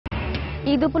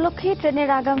ঈদ উপলক্ষে ট্রেনের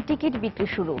আগাম টিকিট বিক্রি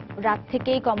শুরু। রাত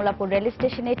থেকেই কমলাপুর রেল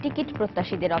স্টেশনে টিকিট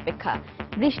প্রত্যাশীদের অপেক্ষা।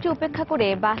 বৃষ্টি উপেক্ষা করে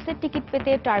বাসের টিকিট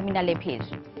পেতে টার্মিনালে ভিড়।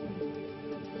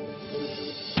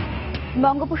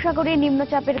 বঙ্গোপসাগরে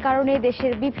নিম্নচাপের কারণে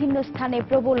দেশের বিভিন্ন স্থানে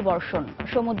প্রবল বর্ষণ।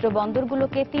 সমুদ্র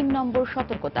বন্দরগুলোকে ৩ নম্বর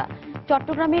সতর্কতা।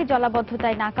 চট্টগ্রামে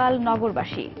জলাবদ্ধতায় নাকাল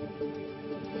নগরবাসী।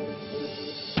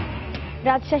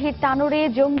 রাজশাহীর তানোরে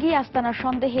জঙ্গি আস্তানার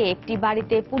সন্দেহে একটি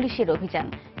বাড়িতে পুলিশের অভিযান।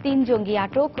 ৩ জঙ্গি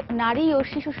আটক, নারী ও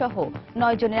শিশুসহ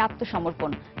 ৯ জনের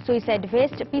আত্মসমর্পণ। সুইসাইড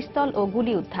ভেস্ট, পিস্তল ও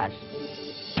গুলি উদ্ধার।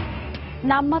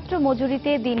 নামমাত্র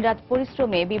মজুরিতে দিনরাত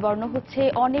পরিশ্রমে বিবর্ণ হচ্ছে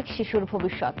অনেক শিশুর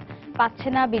ভবিষ্যৎ। পাচ্ছে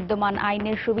না বিদ্যমান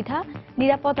আইনের সুবিধা।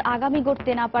 নিরাপদ আগামী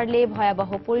গড়তে না পারলে ভয়াবহ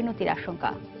পরিণতির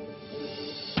আশঙ্কা।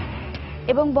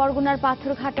 এবং বরগুনার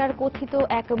পাথরঘাটার কথিত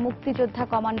এক মুক্তিযোদ্ধা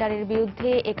কমান্ডারের বিরুদ্ধে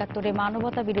 ৭১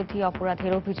 মানবতা বিরোধী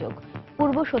অপরাধের অভিযোগ।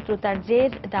 পূর্ব শত্রুতার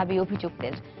জের, দাবি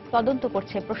অভিযুক্তের। তদন্ত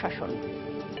করছে প্রশাসন।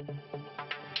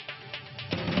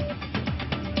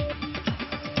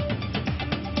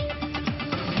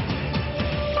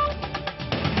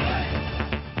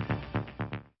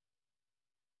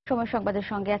 সময় সংবাদের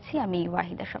সঙ্গে আছি আমি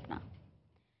ওয়াহিদা স্বপ্না।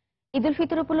 ঈদ উল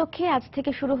ফিতর উপলক্ষে আজ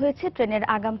থেকে শুরু হয়েছে ট্রেনের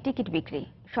আগাম টিকিট বিক্রি।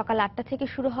 সকাল ৮টা থেকে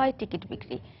শুরু হয় টিকিট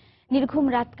বিক্রি। নির্ঘুম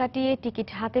রাত কাটিয়ে টিকিট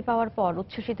হাতে পাওয়ার পর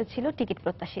উচ্ছ্বসিত ছিল টিকিট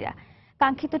প্রত্যাশীরা।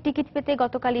 কাঙ্ক্ষিত টিকিট পেতে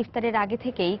গতকাল ইফতারের আগে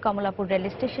থেকেই কমলাপুর রেল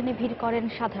স্টেশনে ভিড় করেন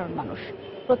সাধারণ মানুষ।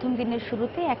 প্রথম দিনের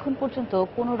শুরুতে এখন পর্যন্ত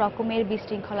কোনো রকমের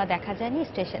বিশৃঙ্খলা দেখা যায়নি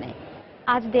স্টেশনে।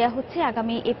 আজ দেয়া হচ্ছে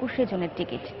আগামী ২১শে জুনের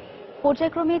টিকিট।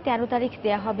 পর্যায়ক্রমে ১৩ তারিখ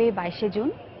দেয়া হবে ২২শে জুন,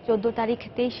 ১৪ তারিখ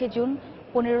 ২৩শে জুন,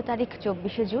 ১৫ তারিখ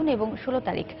 ২৪শে জুন এবং ১৬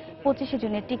 তারিখ ২৫শে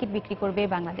জুনের টিকিট বিক্রি করবে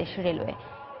বাংলাদেশ রেলওয়ে।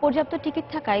 পর্যাপ্ত টিকিট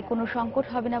থাকায় কোনো সংকট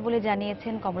হবে না বলে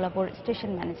জানিয়েছেন কমলাপুর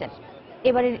স্টেশন ম্যানেজার।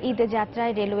 এবারের ঈদ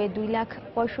যাত্রায় রেলওয়ে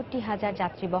 ২,৬৫,০০০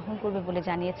 যাত্রী বহন করবে বলে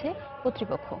জানিয়েছে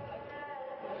কর্তৃপক্ষ।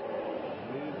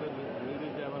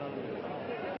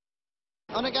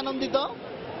 অনেক আনন্দিত,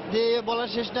 যে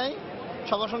বলার শেষ নাই।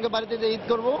 সবার সঙ্গে বাড়িতে যে ঈদ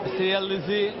করবো, সিরিয়াল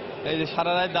দিছি, এই যে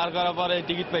সারা রাত দাঁড় করার পরে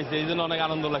টিকিট পাইছে, এই জন্য অনেক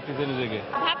আনন্দ লাগতেছে নিজেকে।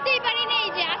 ভাবতেই পারিনি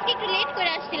যে আজকে একটু লেট করে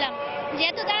আসছিলাম, যে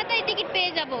এত তাড়াতাড়ি টিকিট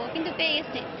পেয়ে যাব, কিন্তু পেয়ে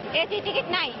গেছে। এসি টিকিট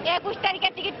নাই, ২১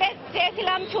 তারিখের টিকিট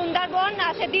পেয়েছিলাম সুন্দরবন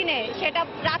আসে দিনে, সেটা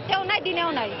রাতেও নাই দিনেও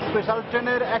নাই। স্পেশাল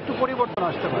ট্রেনের একটু পরিবর্তন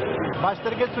আসতে পারে। ২২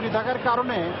 তারিখে ছুটি থাকার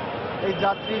কারণে এই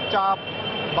যাত্রীর চাপ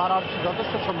বাড়ার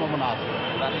যথেষ্ট সম্ভাবনা আছে।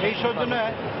 এই সৌজন্যে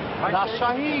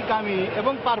রাজশাহীগামী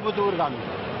এবং পার্বতীপুরগামী,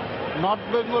 নর্থ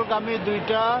বেঙ্গলগামী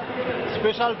 ২টা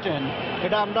স্পেশাল ট্রেন,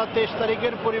 এটা আমরা ২৩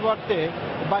 তারিখের পরিবর্তে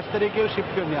 ২২ তারিখেও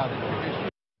শিফট করে নিয়ে আসবো।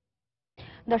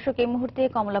 দর্শক, এই মুহূর্তে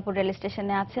কমলাপুর রেল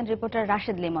স্টেশনে আছেন রিপোর্টার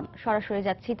রাশেদ লিমন। সরাসরি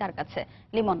যাচ্ছি তার কাছে।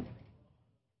 লিমন,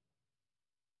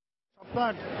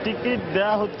 টিকিট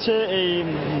দেয়া হচ্ছে এই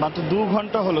মাত্র ২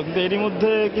 ঘন্টা হলো, কিন্তু এরই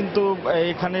মধ্যে কিন্তু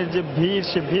এখানের যে ভিড়,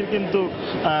 সে ভিড় কিন্তু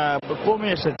কমে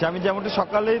এসেছে। আমি যেমনটি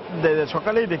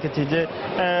সকালেই দেখেছি যে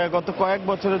গত কয়েক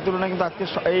বছরের তুলনায় কিন্তু আজকে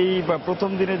এই প্রথম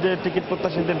দিনে যে টিকিট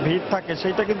প্রত্যাশীদের ভিড় থাকে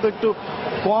সেইটা কিন্তু একটু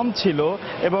কম ছিল।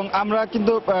 এবং আমরা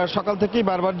কিন্তু সকাল থেকেই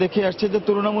বারবার দেখে আসছি যে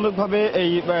তুলনামূলকভাবে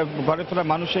এই ঘরে ফেরা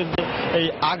মানুষের যে এই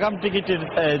আগাম টিকিটের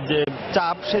যে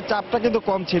চাপ, সেই চাপটা কিন্তু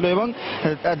কম ছিল। এবং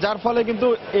যার ফলে কিন্তু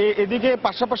এদিকে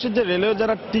পাশাপাশি যে রেলওয়ে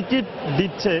যারা টিকিট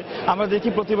দিচ্ছে, আমরা দেখি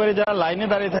প্রতিবারই যারা লাইনে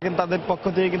দাঁড়িয়ে থাকেন তাদের পক্ষ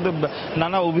থেকে কিন্তু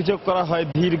নানা অভিযোগ করা হয়,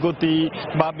 ধীর গতি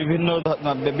বা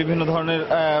বিভিন্ন ধরনের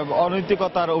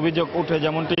অনৈতিকতার অভিযোগ ওঠে,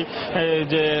 যেমনটি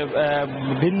যে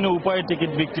ভিন্ন উপায়ে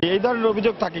টিকিট বিক্রি, এই ধরনের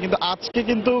অভিযোগ থাকে। কিন্তু আজকে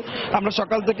কিন্তু আমরা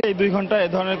সকাল থেকে এই ২ ঘন্টা এ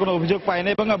ধরনের কোনো অভিযোগ পাই না।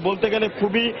 এবং বলতে গেলে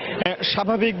খুবই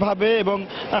স্বাভাবিকভাবে এবং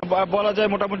বলা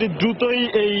যায় মোটামুটি দ্রুতই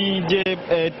এই যে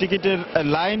টিকিটের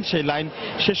লাইন, সেই লাইন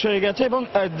শেষ হয়ে গেছে। এবং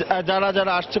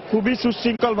যারা আসছে খুবই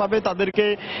সুশৃঙ্খল ভাবে তাদেরকে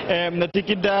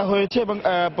টিকিট দেওয়া হয়েছে। এবং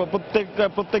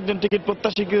প্রত্যেকজন টিকিট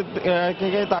প্রত্যাশীকে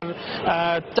তার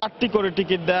 ৪টি করে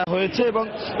টিকিট দেওয়া হয়েছে। এবং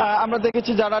আমরা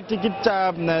দেখেছি যারা টিকিট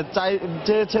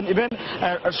চেয়েছেন, ইভেন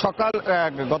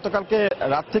গতকালকে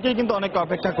রাত থেকেই কিন্তু অনেকে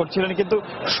অপেক্ষা করছিলেন, কিন্তু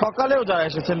সকালেও যারা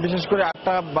এসেছেন, বিশেষ করে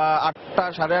 ৮টা বা ৮টা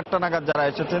সাড়ে ৮টা নাগাদ যারা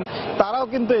এসেছেন, তারাও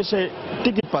কিন্তু এসে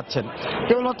টিকিট পাচ্ছেন।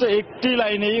 কেবলমাত্র একটি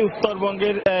লাইনেই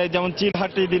উত্তরবঙ্গের যেমন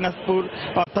চিলহাটি, দিনাজপুর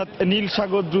অর্থাৎ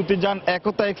নীলসাগর দ্রুতিযান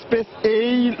একতা এক্সপ্রেস,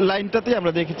 এই লাইনটাতেই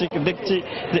আমরা দেখছি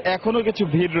যে এখনো কিছু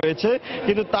ভিড় রয়েছে।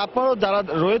 কিন্তু তারপরও যারা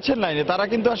রয়েছেন লাইনে, তারা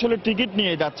কিন্তু আসলে টিকিট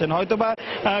নিয়ে যাচ্ছেন। হয়তোবা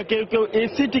কেউ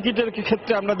এসি টিকিটের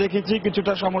ক্ষেত্রে আমরা দেখেছি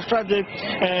কিছুটা সমস্যা, যে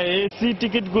এসি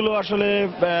টিকিটগুলো আসলে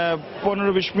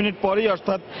 ১৫-২০ মিনিট পরেই,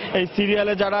 অর্থাৎ এই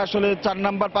সিরিয়ালে যারা আসলে ৪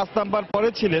 নাম্বার ৫ নাম্বার পরে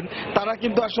ছিলেন, তারা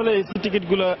কিন্তু আসলে এসি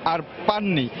টিকিটগুলো আর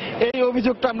পাননি, এই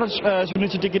অভিযোগটা আমরা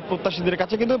শুনেছি টিকিট প্রত্যাশীদের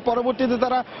কাছে। কিন্তু পরবর্তীতে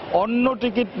তারা অন্য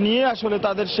টিকিট নিয়ে আসলে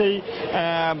তাদের সেই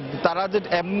তারা যে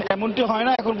এমনটি হয়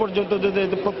না এখন পর্যন্ত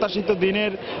যে প্রত্যাশিত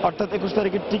দিনের অর্থাৎ 21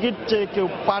 তারিখের টিকিট চেয়ে কেউ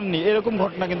পাননি, এরকম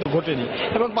ঘটনা কিন্তু ঘটেনি।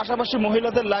 এবং পাশাপাশি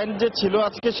মহিলাদের লাইন যে ছিল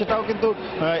আজকে সেটাও কিন্তু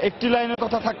একটি লাইনের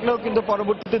কথা থাকলেও কিন্তু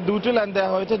পরবর্তীতে দুটি লাইন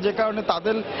দেওয়া হয়েছে, যে কারণে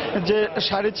তাদের যে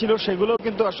সারি ছিল সেগুলোও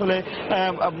কিন্তু আসলে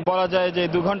বলা যায় যে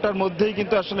 2 ঘন্টার মধ্যেই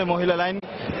কিন্তু আসলে মহিলা লাইন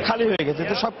খালি হয়ে গেছে।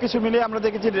 তো সবকিছু মিলিয়ে আমরা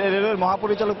দেখেছি রেলের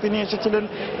মহাপরিচালক তিনি এসেছিলেন,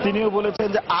 তিনিও বলেছেন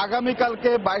যে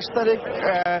আগামীকালকে 22 তারিখ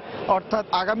অর্থাৎ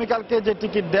আগামীকালকে যে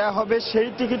টিকিট দেয়া হবে সেই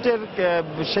টিকিটের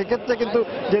সেক্ষেত্রে কিন্তু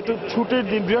যেহেতু ছুটির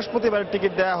দিন বৃহস্পতিবার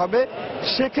টিকিট দেয়া হবে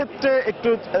সেক্ষেত্রে একটু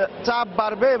চাপ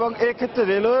বাড়বে এবং এক্ষেত্রে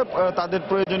রেলওয়ে তাদের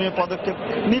প্রয়োজনীয় পদক্ষেপ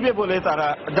নিবে বলে তারা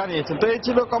জানিয়েছেন। তো এই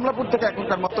ছিল কমলাপুর থেকে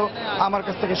এখনকার মতো আমার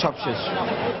কাছ থেকে সবশেষ।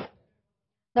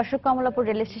 দর্শক, কমলাপুর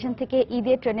রেল স্টেশন থেকে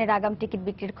ঈদের ট্রেনের আগাম টিকিট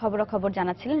বিক্রির খবরাখবর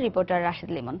জানাচ্ছিলেন রিপোর্টার রাশেদ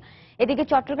লিমন। এদিকে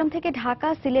চট্টগ্রাম থেকে ঢাকা,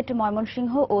 সিলেট,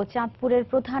 ময়মনসিংহ ও চাঁদপুরের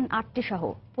প্রধান 8টি সহ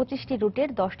 25টি রুটের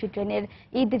 10টি ট্রেনের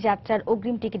ঈদ যাত্রার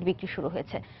অগ্রিম টিকিট বিক্রি শুরু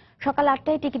হয়েছে। সকাল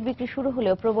 8টায় টিকিট বিক্রি শুরু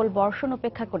হলেও প্রবল বর্ষণ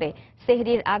উপেক্ষা করে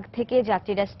সেহরির আগ থেকে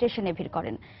যাত্রীরা স্টেশনে ভিড়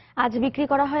করেন। আজ বিক্রি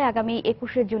করা হয় আগামী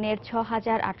 21শে জুনের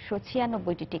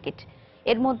 6,896টি টিকিট।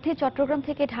 এর মধ্যে চট্টগ্রাম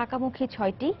থেকে ঢাকামুখী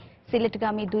 6টি,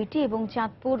 সিলেটগামী 2টি এবং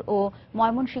চাঁদপুর ও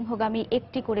ময়মনসিংহগামী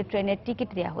 1টি করে ট্রেনের টিকিট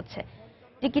দেওয়া হচ্ছে।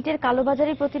 টিকিটের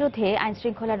কালোবাজারি প্রতিরোধে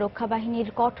আইনশৃঙ্খলা রক্ষা বাহিনীর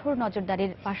কঠোর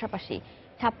নজরদারির পাশাপাশি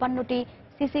 56টি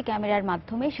সিসি ক্যামেরার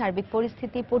মাধ্যমে সার্বিক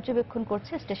পরিস্থিতি পর্যবেক্ষণ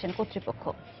করছে স্টেশন কর্তৃপক্ষ।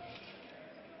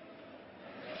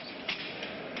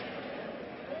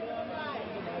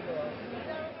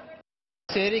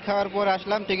 সেহরি খাওয়ার পর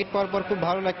আসলাম, টিকিট পাওয়ার পর খুব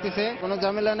ভালো লাগতেছে, কোনো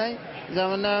ঝামেলা নাই,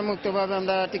 ঝামেলা মুক্তভাবে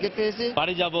আমরা টিকিট পেয়েছি।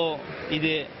 বাড়ি যাব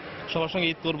ঈদে, সবার সঙ্গে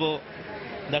ঈদ করবো,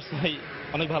 দ্যাটস ওয়াই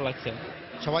অনেক ভালো লাগছে।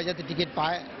 সবাই যাতে টিকিট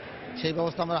পায় সেই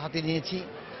ব্যবস্থা আমরা হাতে নিয়েছি,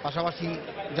 পাশাপাশি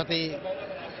যাতে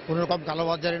কোনো রকম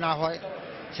কালোবাজারি না হয়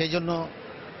সেই জন্য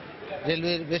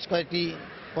রেলওয়ের বেশ কয়েকটি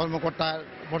কর্মকর্তার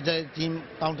পর্যায়ের টিম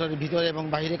কাউন্টারের ভিতরে এবং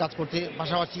বাইরে কাজ করছে।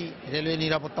 পাশাপাশি রেলওয়ে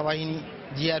নিরাপত্তা বাহিনী,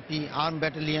 GRP, arm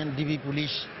battalion, DB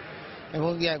police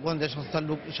এবং গোয়েন্দা সংস্থার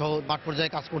লোক সহ মাঠ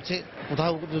পর্যায়ে কাজ করছে।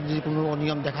 কোথাও যদি কোনো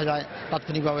অনিয়ম দেখা যায়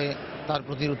তাৎক্ষণিকভাবে তার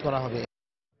প্রতিরোধ করা হবে।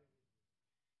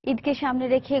 ঈদকে সামনে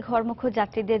রেখে ঘরমুখো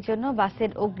যাত্রীদের জন্য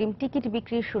বাসের অগ্রিম টিকিট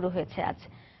বিক্রি শুরু হয়েছে আজ।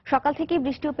 সকাল থেকে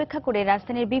বৃষ্টি উপেক্ষা করে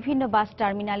রাজধানীর বিভিন্ন বাস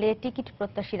টার্মিনালে টিকিট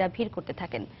প্রত্যাশীরা ভিড় করতে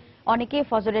থাকেন। অনেকে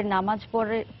ফজরের নামাজ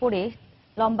পড়ে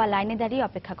লম্বা লাইনে দাঁড়িয়ে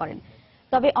অপেক্ষা করেন।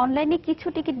 তবে অনলাইনে কিছু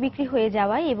টিকিট বিক্রি হয়ে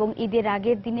যাওয়ায় এবং ঈদের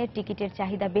আগের দিনের টিকিটের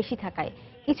চাহিদা বেশি থাকায়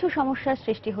কিছু সমস্যার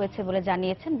সৃষ্টি হয়েছে বলে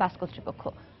জানিয়েছেন বাস কর্তৃপক্ষ।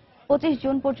 25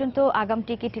 জুন পর্যন্ত আগাম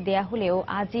টিকিট দেয়া হলেও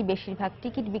আজই বেশিরভাগ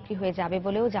টিকিট বিক্রি হয়ে যাবে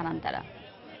বলেও জানান তারা।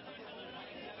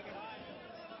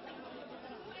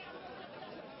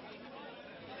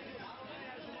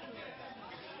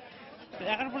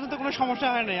 এখন পর্যন্ত কোনো সমস্যা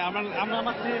হয় নাই।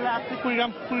 আমার ছেলে আসছি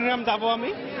কুড়িগ্রাম যাবো আমি,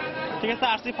 ঠিক আছে,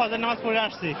 আসছি ফজর নামাজ পড়ে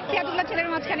আসছি। এতগুলো ছেলের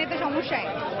মাঝখানে তো সমস্যায়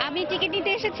আমি টিকিট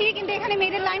নিতে এসেছি, কিন্তু এখানে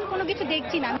মেয়েদের লাইন কোনো কিছু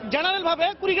দেখছি না। জেনারেল ভাবে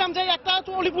কুড়িগ্রাম যাই একটা,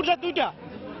 অলিপুর যায় 2টা,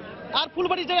 আর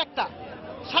ফুলবাড়ি যাই একটা।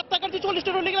 7 টাকার যে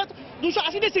 40টা রোল গেলে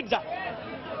 280টা সিট যা,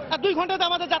 আর 2 ঘন্টাতে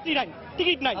আমাদের যাত্রী নাই,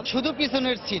 টিকিট নাই। শুধু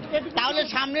পিছনের সিট, তাহলে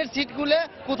সামনের সিটগুলো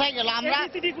কোথায় গেল? আমরা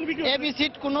এবি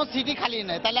সিট কোনো সিটই খালি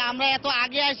নাই, তাহলে আমরা এত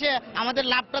আগে এসে আমাদের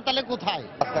লাভটা তাহলে কোথায়?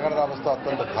 রাস্তাঘাটের অবস্থা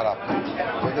অত্যন্ত খারাপ।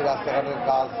 যদি রাস্তাঘাটের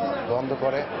কাজ বন্ধ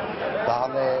করে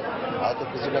তাহলে হয়তো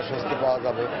কিছুটা স্বস্তি পাওয়া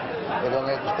যাবে। এবং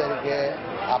 21 তারিখে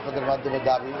আপনাদের মাধ্যমে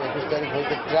দাবি 21 তারিখ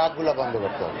হইতে ট্রাকগুলো বন্ধ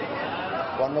করতে হবে।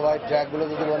 পণ্যবাহী ট্রাকগুলো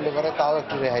যদি বন্ধ করে তাও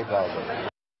একটু রেহাই পাওয়া যাবে।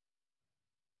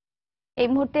 এই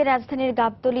মুহূর্তে রাজধানীর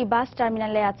গাবতলী বাস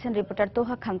টার্মিনালে আছেন রিপোর্টার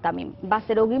তোহা খান তামিম।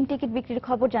 বাসের অগ্রিম টিকিট বিক্রির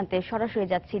খবর জানতে সরাসরি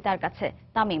যাচ্ছি তার কাছে।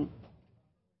 তামিম,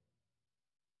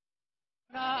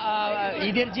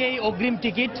 ঈদের যে অগ্রিম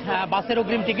টিকিট, বাসের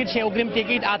অগ্রিম টিকিট, সেই অগ্রিম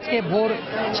টিকিট আজকে ভোর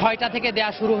 6টা থেকে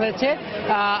দেওয়া শুরু হয়েছে।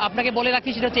 আপনাকে বলে রাখি,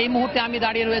 সেটা হচ্ছে এই মুহূর্তে আমি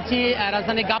দাঁড়িয়ে রয়েছি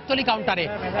রাজধানীর গাবতলী কাউন্টারে।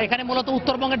 এখানে মূলত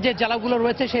উত্তরবঙ্গের যে জেলাগুলো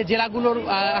রয়েছে সেই জেলাগুলোর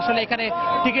আসলে এখানে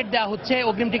টিকিট দেওয়া হচ্ছে,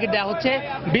 অগ্রিম টিকিট দেওয়া হচ্ছে।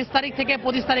 20 তারিখ থেকে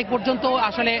 25 তারিখ পর্যন্ত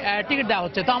আসলে টিকিট দেওয়া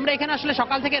হচ্ছে। তো আমরা এখানে আসলে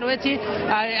সকাল থেকে রয়েছি।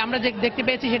 আমরা যে দেখতে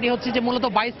পেয়েছি সেটি হচ্ছে যে মূলত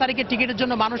 22 তারিখের টিকিটের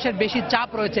জন্য মানুষের বেশি চাপ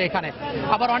রয়েছে এখানে।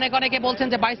 আবার অনেকে বলছেন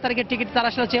যে 22 তারিখের টিকিট তারা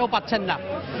আসলে চেয়েও পাচ্ছেন না।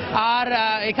 আর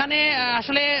এখানে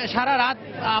আসলে সারা রাত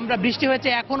আমরা বৃষ্টি হয়েছে,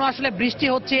 এখনো আসলে বৃষ্টি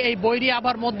হচ্ছে। এই বৈরী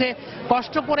আবহাওয়ার মধ্যে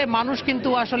কষ্ট করে মানুষ কিন্তু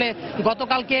আসলে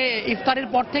গতকালকে ইফতারের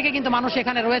পর থেকে কিন্তু মানুষ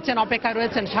এখানে রয়েছেন, অপেক্ষায়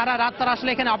রয়েছেন। সারা রাত তারা আসলে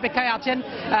এখানে অপেক্ষায় আছেন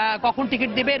কখন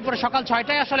টিকিট দেবে। এরপরে সকাল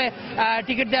 6টায় আসলে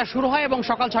টিকিট দেওয়া শুরু হয় এবং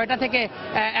সকাল 6টা থেকে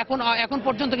এখন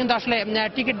পর্যন্ত কিন্তু আসলে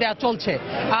টিকিট দেওয়া চলছে।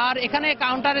 আর এখানে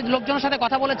কাউন্টারের লোকজনের সাথে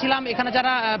কথা বলেছিলাম, এখানে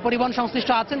যারা পরিবহন সংশ্লিষ্ট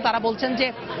আছেন তারা বলছেন যে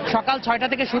সকাল 6টা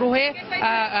থেকে শুরু হয়ে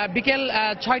বিকেল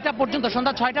 6টা পর্যন্ত,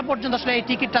 সন্ধ্যা 6টা পর্যন্ত আসলে এই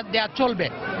টিকিটটা দেওয়া চলবে।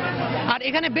 আর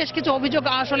এখানে বেশ কিছু অভিযোগ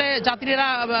আসলে যাত্রীরা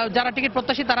যারা টিকিট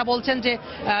প্রত্যাশী তারা বলছেন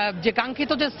যে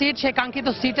কাঙ্ক্ষিত যে সিট, সেই কাঙ্ক্ষিত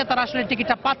সিটে তারা আসলে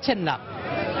টিকিটটা পাচ্ছেন না।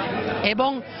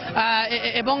 এবং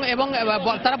এবং এবং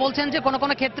তারা বলছেন যে কোনো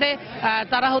কোনো ক্ষেত্রে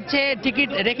তারা হচ্ছে টিকিট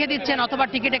রেখে দিচ্ছেন অথবা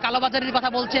টিকিটে কালোবাজারির কথা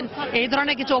বলছেন। এই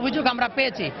ধরনের কিছু অভিযোগ আমরা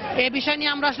পেয়েছি। এই বিষয়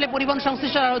নিয়ে আমরা আসলে পরিবহন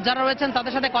সংশ্লিষ্ট যারা রয়েছেন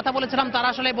তাদের সাথে কথা বলেছিলাম। তারা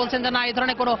আসলে বলছেন যে না, এই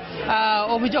ধরনের কোনো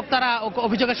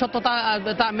অভিযোগের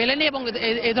সত্যতা মেলেনি এবং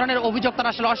এই ধরনের অভিযোগ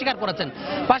তারা আসলে অস্বীকার করেছেন।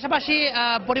 পাশাপাশি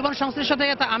পরিবহন সংশ্লিষ্ট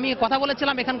থেকে আমি কথা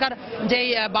বলেছিলাম, এখানকার যে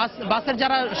বাসের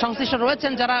যারা সংশ্লিষ্ট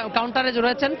রয়েছেন, যারা কাউন্টারে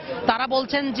রয়েছেন, তারা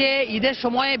বলছেন যে ঈদের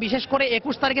সময়ে বিশেষ করে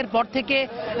 21 তারিখের পর থেকে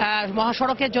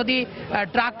মহাসড়কে যদি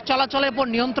ট্রাক চলাচলের উপর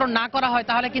নিয়ন্ত্রণ না করা হয়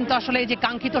তাহলে কিন্তু আসলে এই যে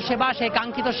কাঙ্ক্ষিত সেবা, সেই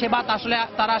কাঙ্ক্ষিত সেবা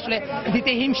তারা আসলে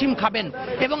দিতে হিমশিম খাবেন।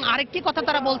 এবং আরেকটি কথা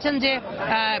তারা বলছেন যে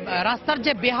রাস্তার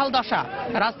যে বেহাল দশা,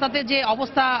 রাস্তাতে যে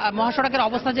অবস্থা, মহাসড়কের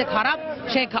অবস্থা যে খারাপ,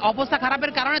 সেই অবস্থা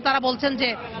খারাপের কারণে তারা বলছেন যে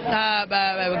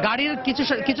গাড়ির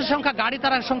কিছু গাড়ি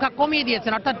তারা সংখ্যা কমিয়ে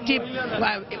দিয়েছেন। অর্থাৎ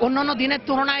অন্যান্য দিনের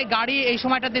তুলনায় গাড়ি এই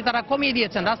সময়টাতে তারা কমিয়ে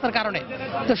দিয়েছেন রাস্তার কারণে।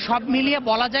 তো সব মিলিয়ে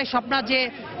বলা যায় স্বপ্না যে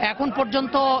এখন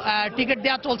পর্যন্ত টিকিট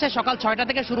দেওয়া চলছে। সকাল 6টা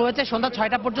থেকে শুরু হয়েছে, সন্ধ্যা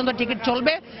 6টা পর্যন্ত টিকিট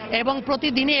চলবে এবং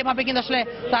প্রতিদিনই এভাবে কিন্তু আসলে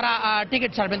তারা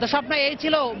টিকিট ছাড়বেন। তো স্বপ্না, এই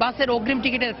ছিল বাসের অগ্রিম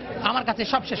টিকিটের আমার কাছে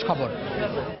সবশেষ খবর।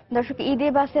 দর্শক, ঈদে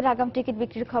বাসের আগাম টিকিট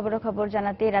বিক্রির খবর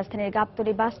জানাতে রাজধানীর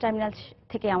গাবতলী বাস টার্মিনাল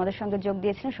থেকে আমাদের সঙ্গে যোগ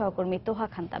দিয়েছিলেন সহকর্মী তোহা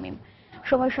খান তামিম।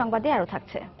 সময় সংবাদে আরো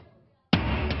থাকছে।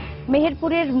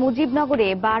 মেহেরপুরের মুজিবনগরে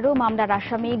 12 মামলার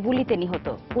আসামি গুলিতে নিহত।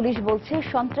 পুলিশ বলছে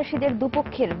সন্ত্রাসীদের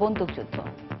দুপক্ষের বন্দুকযুদ্ধ।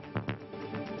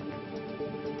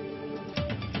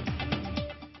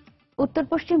 উত্তর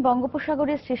পশ্চিম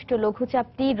বঙ্গোপসাগরে সৃষ্ট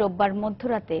লঘুচাপটি রোববার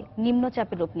মধ্যরাতে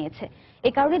নিম্নচাপে রূপ নিয়েছে।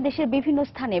 এ কারণে দেশের বিভিন্ন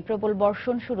স্থানে প্রবল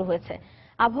বর্ষণ শুরু হয়েছে।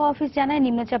 আবহাওয়া অফিস জানায়,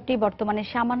 নিম্নচাপটি বর্তমানে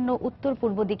সামান্য উত্তর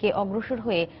পূর্ব দিকে অগ্রসর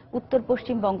হয়ে উত্তর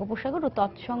পশ্চিম বঙ্গোপসাগর ও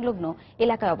তৎসংলগ্ন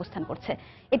এলাকায় অবস্থান করছে।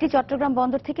 এটি চট্টগ্রাম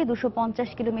বন্দর থেকে 250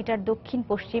 কিলোমিটার দক্ষিণ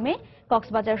পশ্চিমে,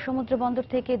 কক্সবাজার সমুদ্র বন্দর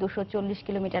থেকে 240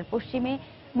 কিলোমিটার পশ্চিমে,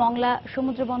 মংলা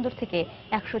সমুদ্র বন্দর থেকে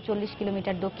 140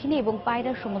 কিলোমিটার দক্ষিণে এবং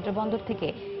পায়রা সমুদ্র বন্দর থেকে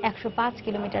 105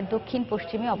 কিলোমিটার দক্ষিণ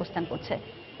পশ্চিমে অবস্থান করছে।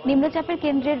 নিম্নচাপের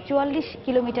কেন্দ্রের 44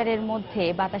 কিলোমিটারের মধ্যে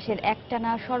বাতাসের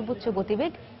একটানা সর্বোচ্চ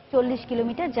গতিবেগ 40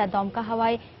 কিলোমিটার, যা দমকা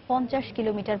হাওয়ায় 50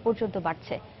 কিলোমিটার পর্যন্ত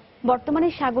বাড়ছে। বর্তমানে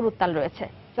সাগর উত্তাল রয়েছে।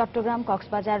 চট্টগ্রাম,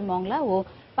 কক্সবাজার, মংলা ও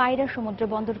পায়রা সমুদ্র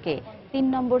বন্দরকে 3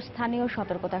 নম্বর স্থানীয়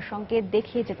সতর্কতার সংকেত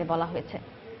দেখিয়ে যেতে বলা হয়েছে।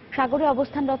 সাগরে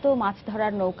অবস্থানরত মাছ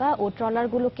ধরার নৌকা ও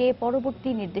ট্রলারগুলোকে পরবর্তী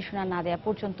নির্দেশনা না দেওয়া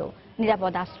পর্যন্ত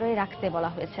নিরাপদ আশ্রয়ে রাখতে বলা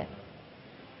হয়েছে।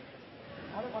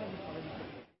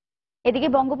 এদিকে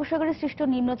বঙ্গোপসাগরে সৃষ্ট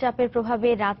নিম্নচাপের প্রভাবে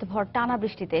রাতভর টানা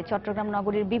বৃষ্টিতে চট্টগ্রাম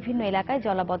নগরীর বিভিন্ন এলাকায়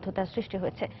জলাবদ্ধতার সৃষ্টি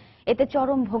হয়েছে। এতে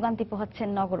চরম ভোগান্তি পোহাচ্ছেন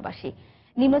নগরবাসী।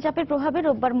 নিম্নচাপের প্রভাবে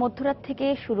রোববার মধ্যরাত থেকে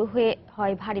শুরু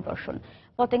হয় ভারী বর্ষণ।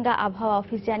 পতেঙ্গা আবহাওয়া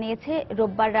অফিস জানিয়েছে,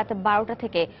 রোববার রাত 12টা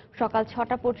থেকে সকাল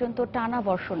 6টা পর্যন্ত টানা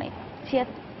বর্ষণে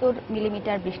 76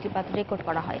 মিলিমিটার বৃষ্টিপাত রেকর্ড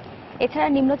করা হয়। এছাড়া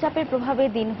নিম্নচাপের প্রভাবে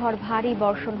দিনভর ভারী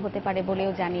বর্ষণ হতে পারে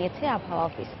বলেও জানিয়েছে আবহাওয়া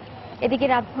অফিস। এদিকে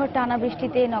রাতভর টানা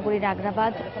বৃষ্টিতে নগরীর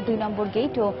আগ্রাবাদ, 2 নম্বর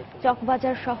গেট ও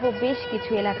চকবাজার সহ বেশ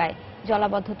কিছু এলাকায়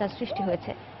জলাবদ্ধতার সৃষ্টি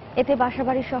হয়েছে। এতে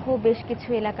বাসাবাড়ি সহ বেশ কিছু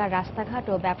এলাকার রাস্তাঘাট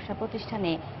ও ব্যবসা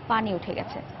প্রতিষ্ঠানে পানি উঠে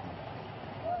গেছে।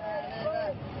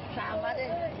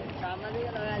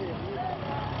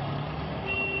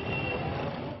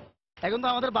 এখন তো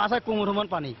আমাদের বাসায় কোমর সমান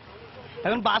পানি।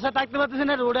 এখন বাসায় থাকতে পারতেছি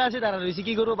না, রোডে আসে দাঁড়া রয়েছি,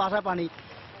 কি করবো, বাসা পানি,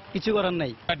 কিছু করার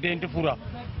নাই। ড্রেনটা পুরা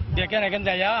দেখেন, এখানে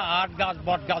যাইয়া 8 গাছ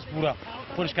বট গাছ পুরা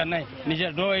পরিষ্কার নাই।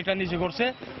 নিজের এটা নিচে করছে,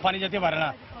 পানি যেতে পারে না,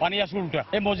 পানি আসে উল্টা।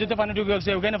 এই মসজিদে পানি ঢুকে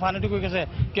গেছে, ওখানে পানি ঢুকে গেছে,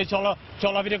 কেউ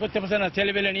চলাফেরা করতে পারছে না,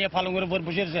 ছেলেবেলে নিয়ে ফালুঙ্গের উপর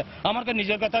বসে আছে। আমার তো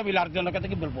নিজের কথা বলি, আরেকজনের কথা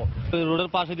কি বলবো। রোডের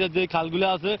পাশে যে খালগুলো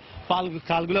আছে,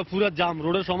 খালগুলো পুরো জাম,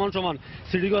 রোডের সমান সমান।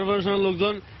 সিটি কর্পোরেশনের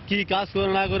লোকজন কি কাজ করে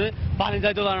না করে পানি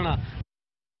যাইতে পারে না।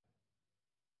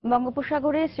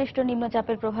 বঙ্গোপসাগরে সৃষ্ট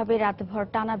নিম্নচাপের প্রভাবে রাতভর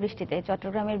টানা বৃষ্টিতে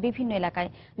চট্টগ্রামের বিভিন্ন এলাকায়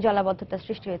জলাবদ্ধতার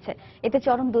সৃষ্টি হয়েছে। এতে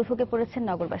চরম দুর্ভোগে পড়েছেন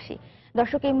নগরবাসী।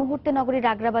 দর্শক, এই মুহূর্তে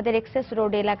নগরীর আগ্রাবাদের এক্সেস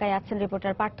রোড এলাকায় আছেন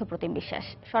রিপোর্টার পার্থ প্রতিম বিশ্বাস।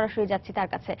 সরাসরি যাচ্ছি তার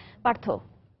কাছে। পার্থ,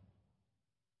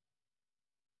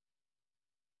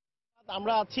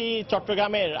 আমরা আছি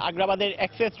চট্টগ্রামের আগ্রাবাদের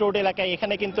অ্যাক্সেস রোড এলাকায়।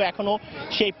 এখানে কিন্তু এখনো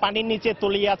সেই পানির নিচে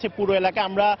তলিয়ে আছে পুরো এলাকা।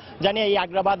 আমরা জানি এই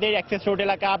আগ্রাবাদের অ্যাক্সেস রোড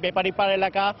এলাকা, বেপারীপাড়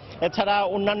এলাকা, এছাড়া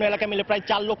অন্যান্য এলাকা মিলে প্রায়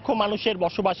 4 লক্ষ মানুষের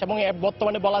বসবাস এবং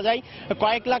বর্তমানে বলা যায়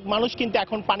কয়েক লাখ মানুষ কিন্তু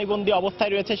এখন পানিবন্দী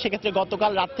অবস্থায় রয়েছে। সেক্ষেত্রে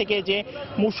গতকাল রাত থেকে যে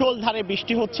মুষলধারে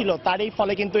বৃষ্টি হচ্ছিল তারই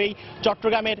ফলে কিন্তু এই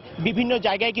চট্টগ্রামের বিভিন্ন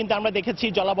জায়গায় কিন্তু আমরা দেখেছি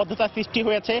জলাবদ্ধতার সৃষ্টি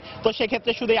হয়েছে। তো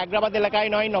সেক্ষেত্রে শুধু আগ্রাবাদ এলাকায়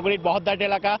নয়, নগরীর বহদ্দারহাট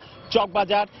এলাকা,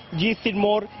 চকবাজার, জিসির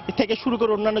মোড় থেকে শুরু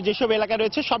করে অন্যান্য যেসব এলাকা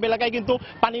রয়েছে সব এলাকায় কিন্তু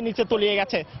পানির নিচে তলিয়ে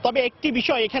গেছে। তবে একটি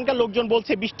বিষয় এখানকার লোকজন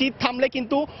বলছে, বৃষ্টি থামলে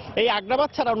কিন্তু এই আগ্রাবাদ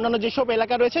ছাড়া অন্যান্য যেসব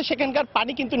এলাকা রয়েছে সেখানকার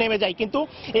পানি কিন্তু নেমে যায়, কিন্তু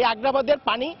এই আগ্রাবাদের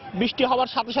পানি বৃষ্টি হওয়ার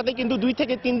সাথে সাথে কিন্তু 2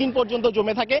 থেকে 3 দিন পর্যন্ত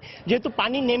জমে থাকে। যেহেতু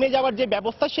পানি নেমে যাওয়ার যে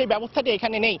ব্যবস্থা সেই ব্যবস্থাটি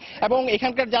এখানে নেই এবং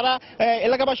এখানকার যারা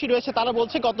এলাকাবাসী রয়েছে তারা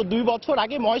বলছে গত 2 বছর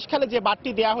আগে মহেশখালে যে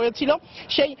বাঁধটি দেওয়া হয়েছিল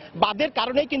সেই বাঁধের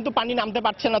কারণেই কিন্তু পানি নামতে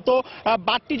পারছে না। তো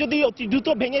বাঁধটি যদি অতি দ্রুত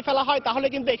ভেঙে ফেলা হয় তাহলে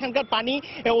কিন্তু এখানকার পানি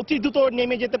অতি দ্রুত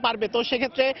নেমে যেতে পারবে। তো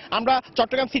সেক্ষেত্রে আমরা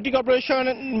চট্টগ্রাম সিটি কর্পোরেশন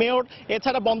মেয়র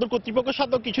এছাড়া বন্দর কর্তৃপক্ষের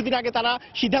সাথেও কিছুদিন আগে তারা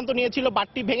সিদ্ধান্ত নিয়েছিল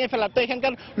বাঁধটি ভেঙে ফেলার। তো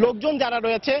এখানকার লোকজন যারা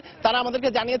রয়েছে তারা আমাদেরকে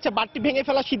জানিয়েছে বাঁধটি ভেঙে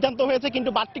ফেলার সিদ্ধান্ত হয়েছে,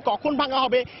 কিন্তু বাঁধটি কখন ভাঙা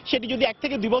হবে সেটি যদি 1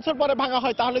 থেকে 2 বছর পরে ভাঙা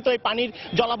হয় তাহলে তো এই পানির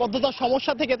জলাবদ্ধতার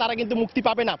সমস্যা থেকে তারা কিন্তু মুক্তি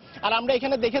পাবে না। আর আমরা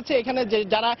এখানে দেখেছি এখানে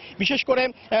যারা বিশেষ করে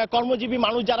কর্মজীবী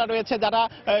মানুষ যারা রয়েছে, যারা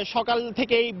সকাল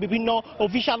থেকেই বিভিন্ন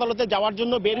অফিস আদালতে যাওয়ার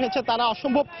জন্য বের হয়েছে, তারা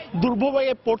অসম্ভব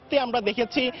দুর্ভোগে পড়তে আমরা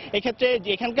দেখেছি। এক্ষেত্রে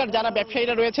এখানকার যারা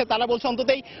ব্যবসায়ীরা রয়েছে তারা বলছে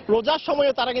অন্ততই রোজার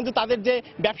সময়ে তারা কিন্তু তাদের যে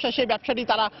ব্যবসা সেই ব্যবসাটি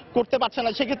তারা করতে পারছে না।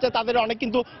 সেক্ষেত্রে তাদের অনেক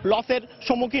কিন্তু লসের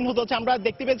সম্মুখীন হতে হচ্ছে। আমরা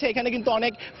দেখতে পেয়েছি এখানে কিন্তু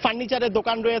অনেক ফার্নিচারের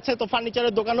দোকান রয়েছে, তো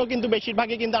ফার্নিচারের দোকানও কিন্তু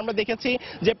বেশিরভাগই কিন্তু আমরা দেখেছি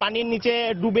যে পানির নিচে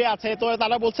ডুবে আছে। তো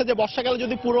তারা বলছে যে বর্ষাকালে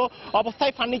যদি পুরো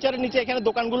অবস্থায় ফার্নিচারের নিচে এখানে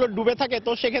দোকানগুলো ডুবে থাকে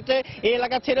তো সেক্ষেত্রে এই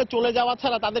এলাকা ছেড়ে চলে যাওয়া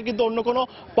ছাড়া তাদের কিন্তু অন্য কোনো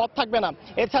পথ থাকবে না।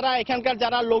 এছাড়া এখানকার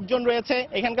যারা লোকজন রয়েছে,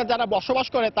 এখানকার যারা বসবাস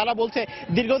করে তারা বলছে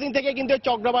দীর্ঘদিন থেকে কিন্তু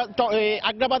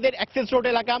আগ্রাবাদের অ্যাক্সেস রোড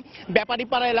এলাকা,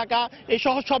 ব্যাপারীপাড়া এলাকা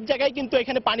এসহ সব জায়গায় কিন্তু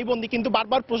এখানে পানিবন্দী, কিন্তু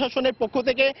বারবার প্রশাসনের পক্ষ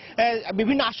থেকে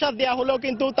বিভিন্ন আশ্বাস দেওয়া হলেও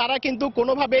কিন্তু তারা কিন্তু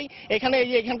কোনোভাবেই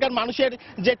এখানকার মানুষের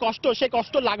যে কষ্ট সেই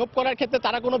কষ্ট লাঘব করার ক্ষেত্রে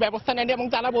তারা কোনো ব্যবস্থা নেয়নি। এবং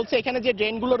তারা বলছে এখানে যে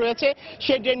ড্রেনগুলো রয়েছে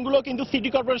সেই ড্রেনগুলো কিন্তু সিটি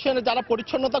কর্পোরেশনের যারা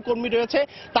পরিচ্ছন্নতা কর্মী রয়েছে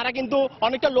তারা কিন্তু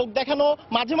অনেকটা লোক দেখানো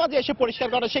মাঝে মাঝে এসে পরিষ্কার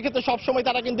করে, সেক্ষেত্রে সবসময়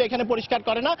তারা কিন্তু এখানে পরিষ্কার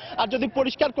করে না। আর যদি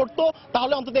পরিষ্কার করতো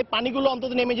তাহলে অন্তত এই পানিগুলো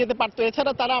অন্তত নেমে যেতে পারতো।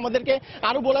 এছাড়া তারা আমাদেরকে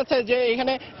আরো বলেছে যে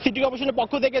এখানে সিটি কর্পোরেশনের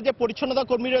পক্ষ থেকে যে পরিচ্ছন্নতা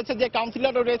কর্মী রয়েছে, যে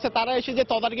কাউন্সিলর রয়েছে, তারা এসে যে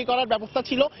তদারকি করার ব্যবস্থা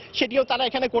ছিল সেটিও তারা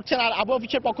এখানে করছেন। আর আবহাওয়া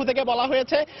অফিসের পক্ষ থেকে বলা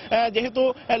হয়েছে যেহেতু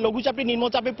লঘুচাপটি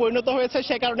নিম্নচাপে পরিণত হয়েছে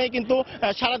সে কারণেই কিন্তু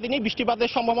সারাদিনই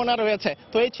বৃষ্টিপাতের সম্ভাবনা রয়েছে।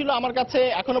 তো এই ছিল আমার কাছে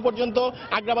এখনো পর্যন্ত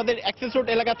আগ্রাবাদের অ্যাক্সেস রোড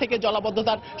এলাকা থেকে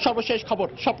জলাবদ্ধতার সর্বশেষ খবর।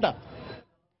 স্বপ্না।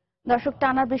 দর্শক,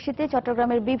 টানা বৃষ্টিতে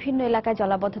চট্টগ্রামের বিভিন্ন এলাকায়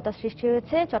জলাবদ্ধতা সৃষ্টি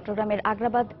হয়েছে। চট্টগ্রামের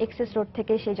আগ্রাবাদ এক্সেস রোড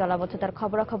থেকে সেই জলাবদ্ধতার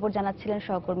খবরাখবর জানাচ্ছিলেন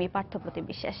সহকর্মী পার্থপ্রতিম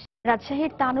বিশ্বাস।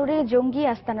 রাজশাহীর তানোরে জঙ্গি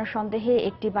আস্তানার সন্দেহে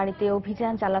একটি বাড়িতে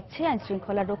অভিযান চালাচ্ছে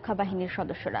আইনশৃঙ্খলা রক্ষা বাহিনীর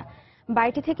সদস্যরা।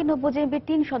 বাড়িটি থেকে 90 জেএমবির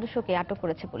 3 সদস্যকে আটক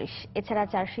করেছে পুলিশ। এছাড়া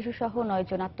 4 শিশু সহ 9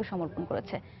 জন আত্মসমর্পণ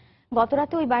করেছে।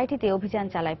 গতরাতে ওই বাড়িটিতে অভিযান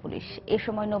চালায় পুলিশ। এ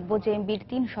সময় 90 জেএমবির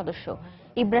 3 সদস্য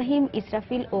ইব্রাহিম,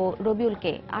 ইসরাফিল ও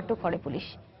রবিউলকে আটক করে পুলিশ।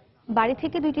 বাড়ি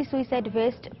থেকে 2টি সুইসাইড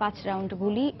ভেস্ট, 5 রাউন্ড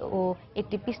গুলি ও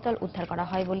একটি পিস্তল উদ্ধার করা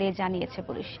হয় বলে জানিয়েছে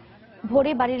পুলিশ।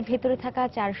 ভোরে বাড়ির ভেতরে থাকা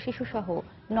 4 শিশু সহ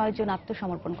 9 জন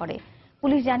আত্মসমর্পণ করে।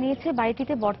 পুলিশ জানিয়েছে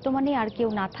বাড়িটিতে বর্তমানে আর কেউ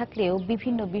না থাকলেও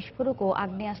বিভিন্ন বিস্ফোরক ও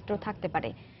আগ্নেয়াস্ত্র থাকতে পারে।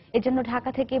 এজন্য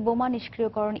ঢাকা থেকে বোমা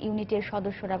নিষ্ক্রিয়করণ ইউনিটের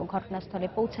সদস্যরা ঘটনাস্থলে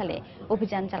পৌঁছালে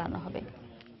অভিযান চালানো হবে।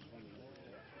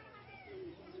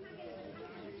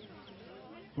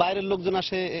 বাইরের লোকজন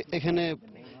আসে এখানে,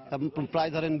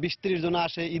 প্রায় ধরেন 20-30 জন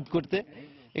আসে ঈদ করতে,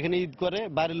 এখানে ঈদ করে,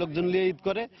 বাইরের লোকজন নিয়ে ঈদ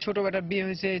করে। ছোট বেটার বিয়ে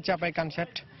হয়েছে চাপাই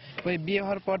কানসাট, ওই বিয়ে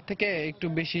হওয়ার পর থেকে একটু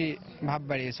বেশি ভাব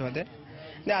বাড়িয়েছে ওদের,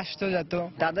 আসতো যেত।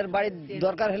 তাদের বাড়ির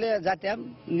দরকার হলে যাইতাম,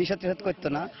 নিষেধ করতো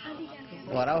না,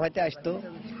 ওরাও হয়তো আসতো,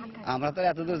 আমরা তো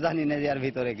এতদূর জানি না যে আর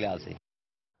ভিতরে এগুলো আছে।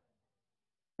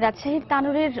 রাজশাহীর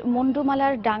তানোরের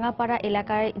মন্ডুমালার ডাঙ্গাপাড়া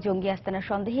এলাকায় জঙ্গি আস্তানার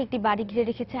সন্দেহে একটি বাড়ি ঘিরে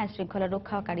রেখেছে আইনশৃঙ্খলা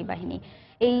রক্ষাকারী বাহিনী।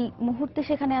 এই মুহূর্তে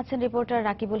সেখানে আছেন রিপোর্টার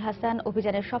রাকিবুল হাসান।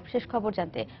 অভিযানের সবশেষ খবর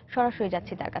জানতে সরাসরি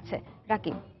যাচ্ছি তার কাছে।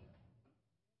 রাকিব।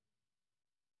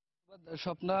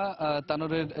 স্বপ্না,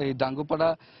 তানোরের এই ডাঙ্গুপাড়া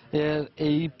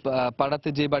এই পাড়াতে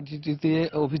যে বাড়িটিতে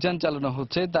অভিযান চালানো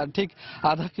হচ্ছে তার ঠিক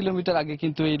আধা কিলোমিটার আগে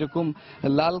কিন্তু এইরকম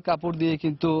লাল কাপড় দিয়ে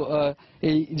কিন্তু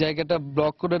এই জায়গাটা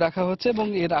ব্লক করে রাখা হচ্ছে এবং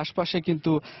এর আশপাশে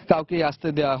কিন্তু কাউকে আসতে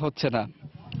দেওয়া হচ্ছে না।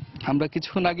 আমরা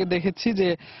কিছুক্ষণ আগে দেখেছি যে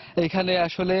এখানে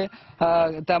আসলে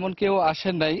তেমন কেউ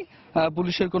আসেন নাই,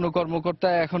 পুলিশের কোনো কর্মকর্তা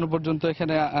এখনো পর্যন্ত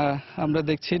এখানে আমরা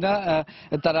দেখছি না,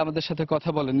 তারা আমাদের সাথে কথা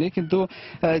বলেননি। কিন্তু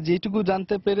যেটুকু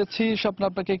জানতে পেরেছি স্বপ্ন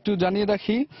আপনাকে একটু জানিয়ে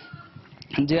রাখি,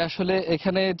 যে আসলে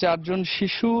এখানে 4 জন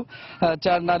শিশু,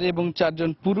 4 নারী এবং 4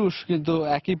 জন পুরুষ কিন্তু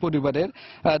একই পরিবারের।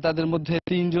 তাদের মধ্যে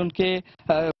 3 জনকে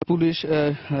পুলিশ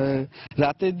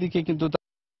রাতের দিকে কিন্তু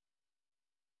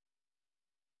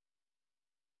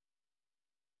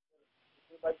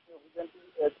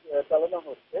চালানো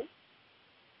হচ্ছে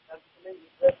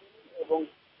এবং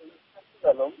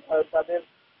আলম তাদের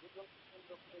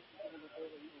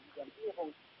এবং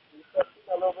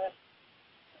আলমের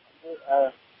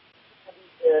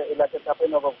এলাকা চাপে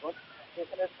নবাবগঞ্জ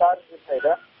সেখানে তার যে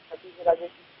ভাইরা এর আগে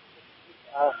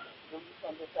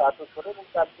আটক করে এবং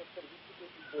তার ক্ষেত্রে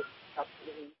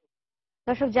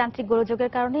দর্শক, যান্ত্রিক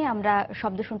গোলযোগের কারণে আমরা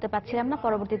শব্দ শুনতে পাচ্ছিলাম না।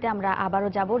 পরবর্তীতে আমরা আবারও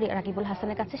যাব রাকিবুল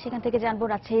হাসানের কাছে, সেখান থেকে জানবো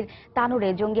রাজশাহীর তানোরে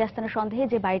জঙ্গি আস্তানা সন্দেহে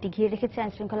যে বাড়িটি ঘিরে রেখেছে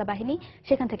আইন শৃঙ্খলা বাহিনী,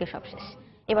 সেখান থেকে সব শেষ।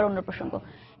 এবার অন্য প্রসঙ্গ,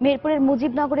 মেহেরপুরের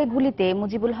মুজিবনগরে গুলিতে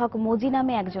মুজিবুল হক মজি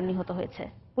নামে একজন নিহত হয়েছে।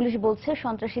 পুলিশ বলছে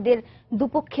সন্ত্রাসীদের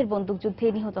দুপক্ষের বন্দুকযুদ্ধে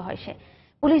নিহত হয় সে।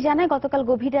 পুলিশ জানায় গতকাল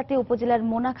গভীর রাতে উপজেলার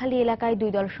মোনাখালী এলাকায় 2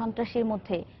 দল সন্ত্রাসীর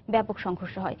মধ্যে ব্যাপক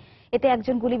সংঘর্ষ হয়। এতে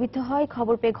একজন গুলিবিদ্ধ হয়।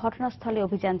 খবর পেয়ে ঘটনাস্থলে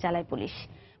অভিযান চালায় পুলিশ।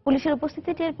 পুলিশের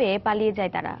উপস্থিতি টের পেয়ে পালিয়ে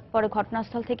যায় তারা। পরে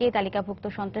ঘটনাস্থল থেকে তালিকাভুক্ত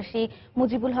সন্ত্রাসী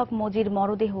মুজিবুল হক মজির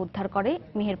মরদেহ উদ্ধার করে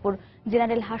মেহেরপুর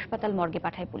জেনারেল হাসপাতাল মর্গে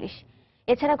পাঠায় পুলিশ।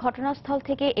 এছাড়া ঘটনাস্থল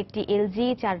থেকে একটি এলজি,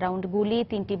 4 রাউন্ড গুলি,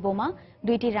 3টি বোমা,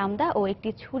 2টি রামদা ও একটি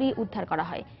ছুরি উদ্ধার করা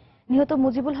হয়। নিহত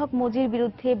মুজিবুল হক মজির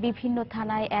বিরুদ্ধে বিভিন্ন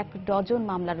থানায় 1 ডজন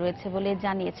মামলা রয়েছে বলে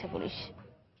জানিয়েছে পুলিশ।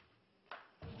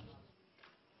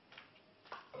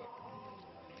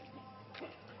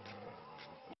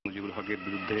 মুজিবুল হকের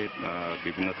বিরুদ্ধে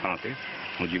বিভিন্ন থানাতে,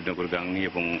 মুজিবনগর গাংনী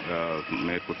এবং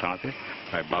মেহেরপুর থানাতে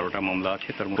প্রায় 12টা মামলা আছে।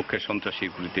 তার পক্ষের সন্ত্রাসী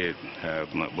গুলিতে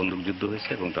বন্দুকযুদ্ধ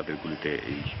হয়েছে এবং তাদের গুলিতে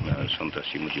এই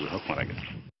সন্ত্রাসী মুজিবুল হক মারা গেছে।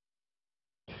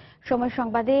 সময়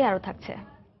সংবাদে আরো থাকছে।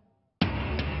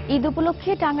 ঈদ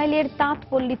উপলক্ষে টাঙ্গাইলের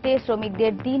তাঁতপল্লীতে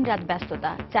শ্রমিকদের দিন-রাত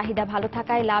ব্যস্ততা। চাহিদা ভালো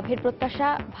থাকায় লাভের প্রত্যাশা।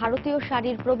 ভারতীয়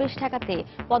শাড়ির প্রবেশ ঠেকাতে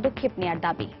পদক্ষেপ নেয়ার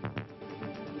দাবি।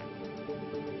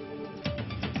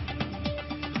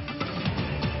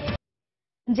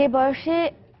 যে বয়সে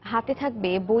হাতে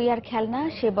থাকবে বই আর খেলনা,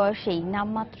 সে বয়সেই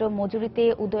নামমাত্র মজুরিতে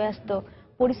উদয়াস্ত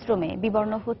পরিশ্রমে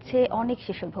বিবর্ণ হচ্ছে অনেক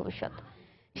শিশুর ভবিষ্যৎ।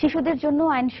 শিশুদের জন্য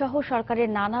আইনসহ সরকারের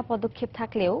নানা পদক্ষেপ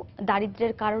থাকলেও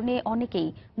দারিদ্র্যের কারণে অনেকেই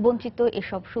বঞ্চিত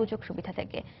এসব সুযোগ সুবিধা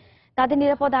থেকে। তাদের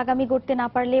নিরাপদ আগামী গড়তে না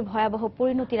পারলে ভয়াবহ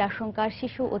পরিণতির আশঙ্কা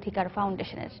শিশু অধিকার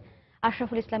ফাউন্ডেশনের।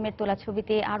 আশরাফুল ইসলামের তোলা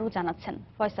ছবিতে আরও জানাচ্ছেন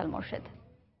ফয়সাল মোর্শেদ।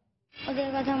 ওদের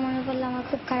কথা মনে করলে আমার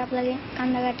খুব খারাপ লাগে,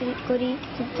 কান্নাকাটি করি।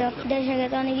 দেশের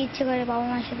কাছে অনেক ইচ্ছে করে বাবা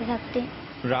মার সাথে থাকতে।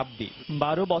 রাব্বি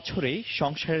 12 বছরেই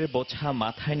সংসারের বোঝা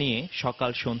মাথায় নিয়ে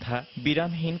সকাল সন্ধ্যা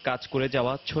বিরামহীন কাজ করে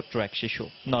যাওয়া ছোট্ট এক শিশু।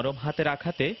 নরম হাতের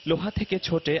আঘাতে লোহা থেকে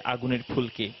ছোটে আগুনের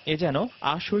ফুলকি। এ যেন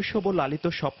আশৈশব ও লালিত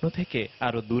স্বপ্ন থেকে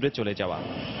আরো দূরে চলে যাওয়া।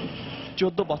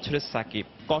 14 বছরের সাকিব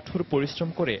কঠোর পরিশ্রম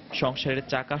করে সংসারের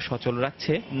চাকা সচল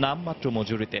রাখছে নামমাত্র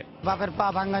মজুরিতে। বাপের পা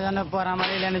ভাঙা জানার পর আমার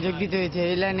এই লাইনে যোগ দিতে হয়েছে।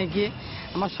 এই লাইনে গিয়ে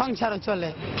আমার সংসারও চলে।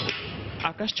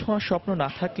 আকাশ ছোঁয়ার স্বপ্ন না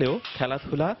থাকলেও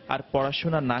খেলাধুলা আর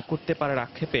পড়াশোনা না করতে পারার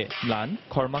আক্ষেপে ম্লান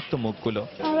খরমাক্ত মুখগুলো।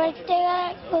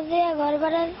 ঘর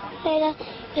ভাড়া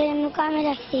কামে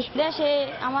রাখছি। দেশে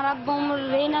আমার আব্বু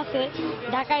রেন আছে,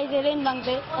 ঢাকায় যে রেন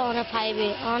ভাঙতে ওরা 5-এ।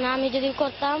 আমি যদি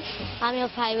করতাম আমিও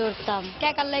 5-এ উঠতাম।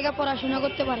 টাকার লেগে পড়াশোনা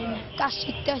করতে পারি না, কাজ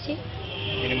শিখতে আছি।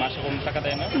 মাসে কোনো টাকা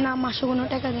দেয় না? না, মাসে কোনো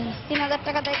টাকা দেয় না। 3000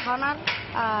 টাকা দেয় খাওয়ার,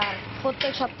 আর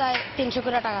প্রত্যেক সপ্তাহে 300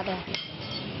 করে টাকা দেয়।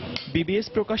 বিবিএস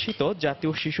প্রকাশিত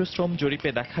জাতীয় শিশু শ্রম জরিপে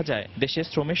দেখা যায় দেশের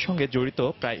শ্রমের সঙ্গে জড়িত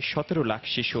প্রায় 17 লাখ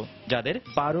শিশু, যাদের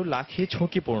 12 লাখই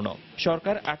ঝুঁকিপূর্ণ।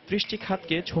 সরকার 38টি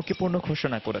খাতকে ঝুঁকিপূর্ণ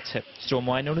ঘোষণা করেছে। শ্রম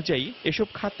আইন অনুযায়ী এসব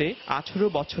খাতে 18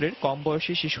 বছরের কম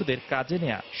বয়সী শিশুদের কাজে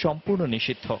নেওয়া সম্পূর্ণ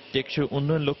নিষিদ্ধ। টেকসই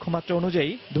উন্নয়ন লক্ষ্যমাত্রা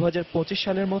অনুযায়ী 2025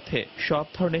 সালের মধ্যে সব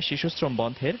ধরনের শিশু শ্রম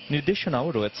বন্ধের নির্দেশনাও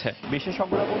রয়েছে।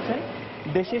 বিশেষজ্ঞরা বলছেন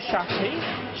দেশের স্বার্থেই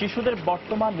শিশুদের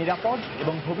বর্তমান নিরাপদ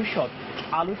এবং ভবিষ্যৎ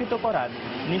আলোকিত করার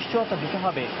নিশ্চয়তা দিতে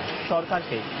হবে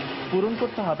সরকারকে। পূরণ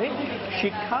করতে হবে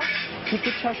শিক্ষা,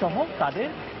 চিকিৎসা সহ তাদের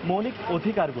মৌলিক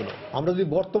অধিকারগুলো। আমরা যদি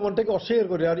বর্তমানটাকে অস্বীকার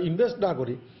করি আর ইনভেস্ট না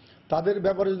করি, তাদের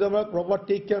ব্যাপারে যদি আমরা প্রপার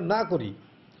টেক কেয়ার না করি,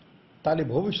 তাহলে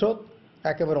ভবিষ্যৎ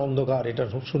একেবারে অন্ধকার, এটা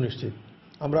সুনিশ্চিত।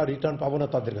 আমরা রিটার্ন পাবো না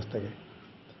তাদের কাছ থেকে।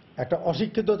 একটা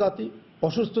অশিক্ষিত জাতি,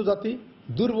 অসুস্থ জাতি,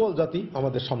 দুর্বল জাতি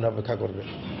আমাদের সামনে অপেক্ষা করবে।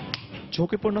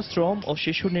 ঝুঁকিপূর্ণ শ্রম ও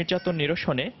শিশু নির্যাতন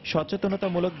নিরসনে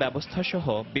সচেতনতামূলক ব্যবস্থা সহ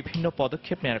বিভিন্ন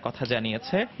পদক্ষেপ নেওয়ার কথা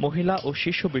জানিয়েছে মহিলা ও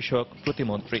শিশু বিষয়ক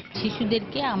প্রতিমন্ত্রী।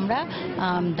 শিশুদেরকে আমরা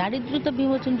দারিদ্রতা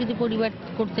বিমোচন যদি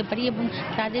করতে পারি এবং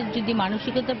তাদের যদি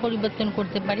মানসিকতা পরিবর্তন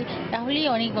করতে পারি, তাহলেই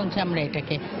অনেক অংশে আমরা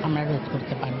এটাকে রোধ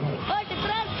করতে পারবো।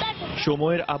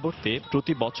 সময়ের আবর্তে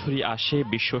প্রতি বছরই আসে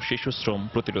বিশ্ব শিশু শ্রম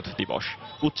প্রতিরোধ দিবস।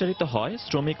 উচ্চারিত হয়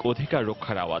শ্রমিক অধিকার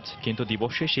রক্ষার আওয়াজ, কিন্তু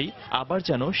দিবস শেষেই আবার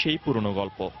যেন সেই পুরনো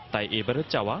গল্প। তাই এবারের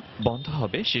চাওয়া বন্ধ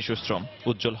হবে শিশু শ্রম,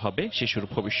 উজ্জ্বল হবে শিশুর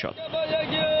ভবিষ্যৎ।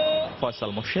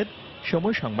 ফয়সাল মোর্শেদ,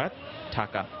 সময় সংবাদ,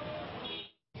 ঢাকা।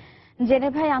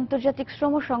 জেনেভায় আন্তর্জাতিক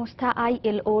শ্রম সংস্থা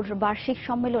ILOর বার্ষিক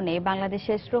সম্মেলনে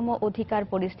বাংলাদেশের শ্রম অধিকার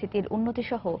পরিস্থিতির উন্নতি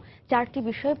সহ 4টি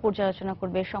বিষয়ে পর্যালোচনা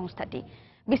করবে সংস্থাটি।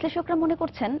 বিশ্লেষকরা মনে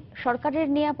করছেন, সরকারের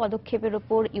নেয়া পদক্ষেপের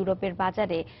ওপর ইউরোপের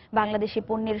বাজারে বাংলাদেশি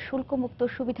পণ্যের শুল্কমুক্ত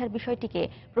সুবিধার বিষয়টিকে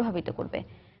প্রভাবিত করবে।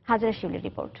 হাজরা শিউলির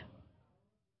রিপোর্ট।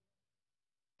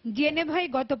 জেনেভায়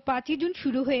গত 5 জুন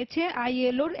শুরু হয়েছে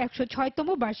ILOর 106তম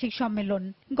বার্ষিক সম্মেলন।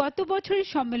 গত বছরের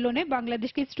সম্মেলনে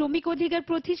বাংলাদেশকে শ্রমিক অধিকার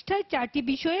প্রতিষ্ঠায় 4টি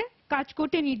বিষয়ে কাজ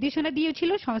করতে নির্দেশনা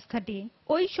দিয়েছিল সংস্থাটি।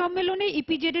 ওই সম্মেলনে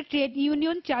ইপিজেডের ট্রেড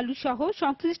ইউনিয়ন চালু সহ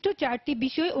সংশ্লিষ্ট 4টি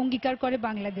বিষয়ে অঙ্গীকার করে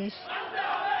বাংলাদেশ।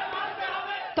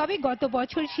 তবে গত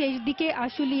বছর শেষ দিকে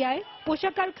আশুলিয়ায়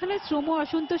পোশাক কারখানার শ্রম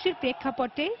অসন্তোষের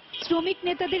প্রেক্ষাপটে শ্রমিক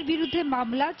নেতাদের বিরুদ্ধে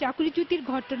মামলা, চাকরিচ্যুতির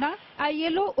ঘটনা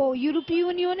ILO ও ইউরোপীয়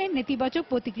ইউনিয়নের নেতিবাচক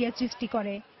প্রতিক্রিয়া সৃষ্টি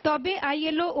করে। তবে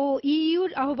ILO ও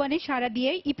ইইউর আহ্বানে সাড়া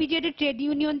দিয়ে ইপিজেডের ট্রেড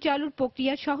ইউনিয়ন চালুর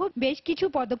প্রক্রিয়া সহ বেশ কিছু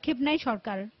পদক্ষেপ নেয়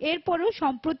সরকার। এরপরও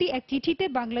সম্প্রতি এক চিঠিতে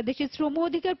বাংলাদেশের শ্রম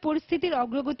অধিকার পরিস্থিতির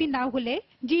অগ্রগতি না হলে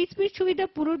জিএসপির সুবিধা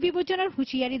পুনর্বিবেচনার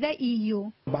হুঁশিয়ারি দেয় ইইউ।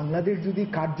 বাংলাদেশ যদি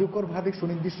কার্যকরভাবে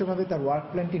সুনির্দিষ্টভাবে তার ওয়ার্ক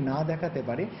প্ল্যানটি না দেখাতে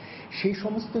পারে, সেই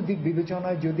সমস্ত দিক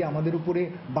বিবেচনায় যদি আমাদের উপরে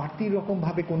বাড়তি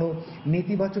রকমভাবে কোনো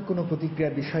নেতিবাচক কোনো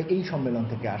প্রতিক্রিয়ার বিষয় এই সম্মেলন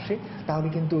থেকে আসে, তাহলে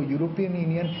কিন্তু ইউরোপিয়ান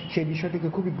ইউনিয়ন সেই বিষয়টিকে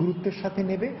খুবই গুরুত্বের সাথে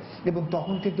নেবে এবং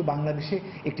তখন কিন্তু বাংলাদেশে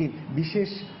একটি বিশেষ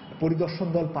পরিদর্শন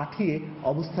দল পাঠিয়ে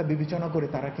অবস্থা বিবেচনা করে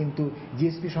তারা কিন্তু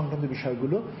জিএসপি সংক্রান্ত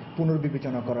বিষয়গুলো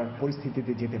পুনর্বিবেচনা করার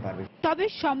পরিস্থিতিতে যেতে পারবে। তবে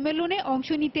সম্মেলনে অংশ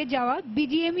নিতে যাওয়া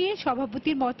বিজিএমইএ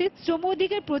সভাপতির মতে শ্রম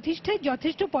অধিকার প্রতিষ্ঠায়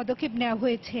যথেষ্ট পদক্ষেপ নেওয়া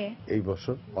হয়েছে। এই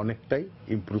বছর অনেকটাই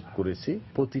ইমপ্রুভ করেছি।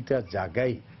 প্রতিটা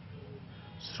জায়গায়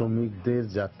শ্রমিকদের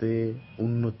যাতে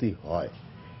উন্নতি হয়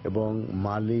এবং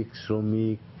মালিক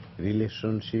শ্রমিক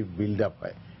রিলেশনশিপ বিল্ড আপ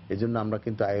হয়, এজন্য আমরা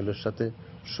কিন্তু ILOর সাথে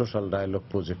সোশ্যাল ডায়ালগ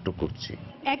প্রজেক্টও করছি।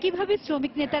 একইভাবে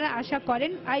শ্রমিক নেতারা আশা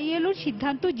করেন ILOর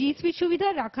সিদ্ধান্ত জিএসপি সুবিধা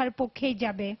রাখার পক্ষেই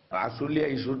যাবে। আশুলিয়া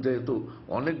ইস্যুর যেহেতু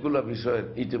অনেকগুলো বিষয়ের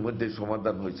ইতিমধ্যে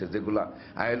সমাধান হয়েছে, যেগুলা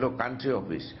ILO কান্ট্রি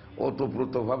অফিস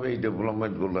ওতপ্রোতভাবে এই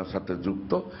ডেভেলপমেন্টগুলোর সাথে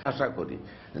যুক্ত, আশা করি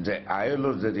যে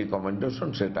ILOর যে রিকমেন্ডেশন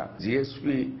সেটা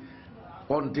জিএসপি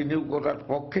কন্টিনিউ করার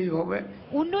পক্ষেই হবে।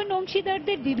 উন্নয়ন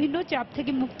অংশীদারদের বিভিন্ন চাপ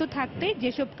থেকে মুক্ত থাকতে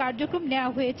যেসব কার্যক্রম নেওয়া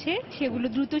হয়েছে সেগুলো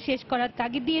দ্রুত শেষ করার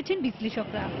তাগিদ দিয়েছেন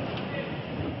বিশ্লেষকরা।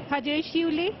 হাজরা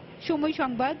শিউলি, সময়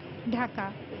সংবাদ, ঢাকা।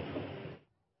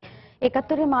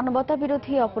 ৭১-এ মানবতা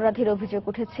বিরোধী অপরাধের অভিযোগ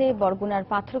উঠেছে বরগুনার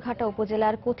পাথরঘাটা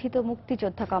উপজেলার কথিত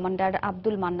মুক্তিযোদ্ধা কমান্ডার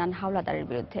আব্দুল মান্নান হাওলাদারের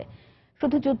বিরুদ্ধে।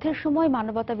 শুধু যুদ্ধের সময়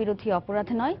মানবতা বিরোধী অপরাধ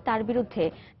নয়, তার বিরুদ্ধে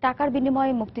টাকার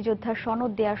বিনিময়ে মুক্তিযোদ্ধার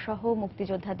সনদ দেয়া সহ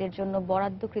মুক্তিযোদ্ধাদের জন্য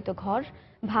বরাদ্দকৃত ঘর,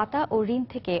 ভাতা ও ঋণ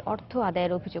থেকে অর্থ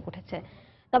আদায়ের অভিযোগ উঠেছে।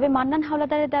 তবে মান্নান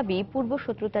হাওলাদারের দাবি, পূর্ব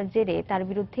শত্রুতার জেরে তার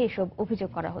বিরুদ্ধে এসব অভিযোগ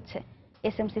করা হচ্ছে।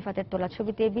 SM সিফাতের তোলা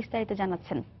ছবিতে বিস্তারিত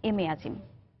জানাচ্ছেন MA আজিম।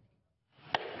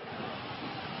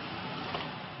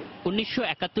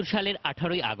 ১৯৭১ সালের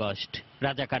 18ই আগস্ট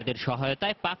রাজাকারদের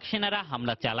সহায়তায় পাক সেনারা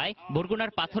হামলা চালায়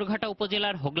বরগুনার পাথরঘাটা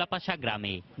উপজেলার হোগলাপাশা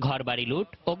গ্রামে। ঘরবাড়ি লুট,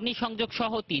 অগ্নিসংযোগ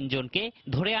সহ 3 জনকে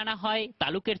ধরে আনা হয়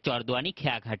তালুকের চরদোয়ানি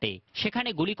খেয়াঘাটে। সেখানে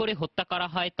গুলি করে হত্যা করা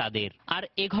হয় তাদের। আর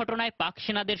এ ঘটনায় পাক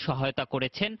সেনাদের সহায়তা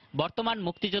করেছেন বর্তমান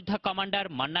মুক্তিযোদ্ধা কমান্ডার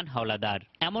মান্নান হাওলাদার।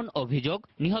 এমন অভিযোগ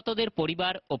নিহতদের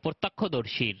পরিবার ও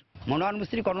প্রত্যক্ষদর্শীর। মনোহর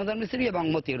মিস্ত্রি, কর্ণধার মিস্ত্রি এবং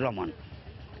মতিউর রহমান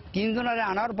 3 জনের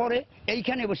আনার পরে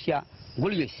এইখানে বসিয়া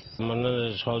গুলি হয়েছে।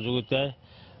 মান্নানের সহযোগিতায়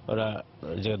ওরা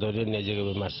যে ধরে নিয়ে যে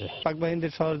মাসে পাক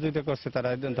বাহিনীদের সহযোগিতা করছে, তারা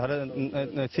ধরে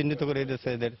চিহ্নিত করে দিয়েছে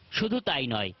এদের। শুধু তাই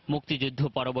নয়, মুক্তিযুদ্ধ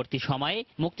পরবর্তী সময়ে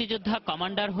মুক্তিযোদ্ধা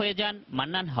কমান্ডার হয়ে যান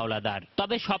মান্নান হাওলাদার।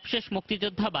 তবে সবশেষ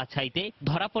মুক্তিযোদ্ধা বাছাইতে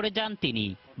ধরা পড়ে যান তিনি।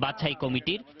 বাছাই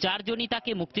কমিটির 4 জনই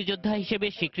তাকে মুক্তিযোদ্ধা হিসেবে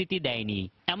স্বীকৃতি দেয়নি।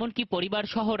 এমনকি পরিবার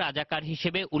সহ রাজাকার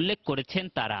হিসেবে উল্লেখ করেছেন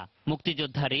তারা।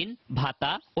 মুক্তিযোদ্ধা ঋণ,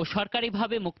 ভাতা ও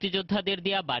সরকারিভাবে মুক্তিযোদ্ধাদের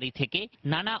দেয়া বাড়ি থেকে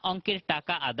নানা অঙ্কের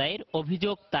টাকা আদায়ের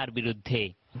অভিযোগ তার বিরুদ্ধে।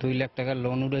 2 লাখ টাকার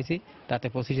লোন উঠাইছি, তাতে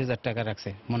 25,000 টাকা রাখছে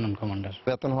মান্নান কমান্ডার।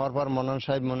 বেতন হওয়ার পর মান্নান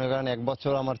সাহেব মনে করেন 1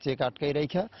 বছর আমার চেক আটকাই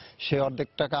রাখা, সে অর্ধেক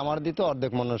টাকা আমার দিত,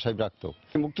 অর্ধেক মান্নান সাহেব রাখতো।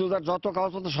 মুক্তিযোদ্ধার যত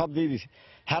কাগজপত্র সব দিয়ে দিছে,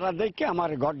 হেরা দেখে আমার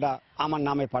ঘরটা আমার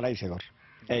নামে পাঠাইছে। ঘর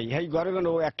এই ঘরে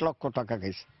ও 1 লক্ষ টাকা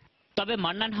খাইছে। তবে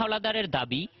মান্নান হাওলাদারের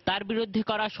দাবি, তার বিরুদ্ধে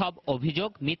করা সব অভিযোগ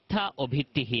মিথ্যা ও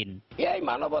ভিত্তিহীন। এই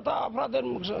মানবতা অপরাধের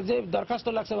যে দরখাস্ত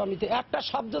লাগছে বামিতে একটা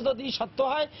শব্দ যদি সত্য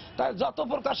হয় তার যত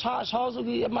প্রকার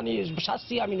সহযোগী মানে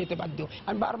শাস্তি আমি নিতে বাধ্য।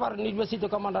 আমি বারবার নির্বাচিত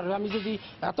কমান্ডার, আমি যদি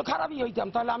এত খারাপই হইতাম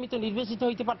তাহলে আমি তো নির্বাচিত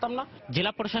হইতে পারতাম না।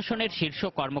 জেলা প্রশাসনের শীর্ষ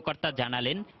কর্মকর্তা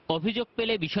জানালেন, অভিযোগ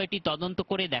পেলে বিষয়টি তদন্ত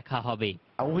করে দেখা হবে।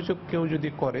 অভিযোগ কেউ যদি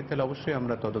করে তাহলে অবশ্যই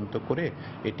আমরা তদন্ত করে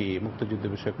এটি মুক্তিযুদ্ধ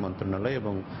বিষয়ক মন্ত্রণালয়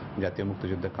এবং জাতীয়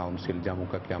মুক্তিযোদ্ধা কাউন্সিল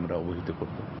জামুকাকে আমরা অবহিত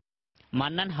করব।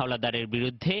 মান্নান হাওলাদারের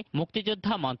বিরুদ্ধে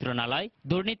মুক্তিযোদ্ধা মন্ত্রণালয়,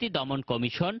 দুর্নীতি দমন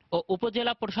কমিশন ও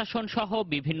উপজেলা প্রশাসন সহ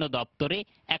বিভিন্ন দপ্তরে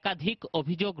একাধিক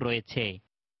অভিযোগ রয়েছে।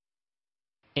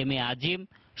 এম এ আজিম,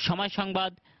 সময়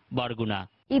সংবাদ, বরগুনা।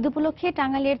 ঈদ উপলক্ষে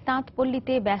টাঙ্গাইলের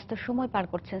তাঁতপল্লীতে ব্যস্ত সময় পার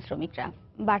করছেন শ্রমিকরা।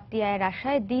 বাড়তি আয়ের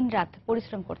আশায় দিনরাত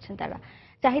পরিশ্রম করছেন তারা।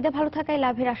 চাহিদা ভালো থাকায়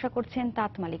লাভের আশা করছেন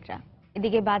তাঁত মালিকরা।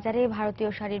 এদিকে বাজারে ভারতীয়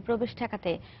শাড়ির প্রবেশ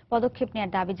ঠেকাতে পদক্ষেপ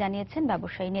নেওয়ার দাবি জানিয়েছেন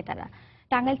ব্যবসায়ী নেতারা।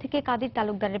 টাঙ্গাইল থেকে কাদির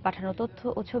তালুকদারের পাঠানো তথ্য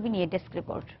ও ছবি নিয়ে ডেস্ক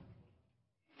রিপোর্ট।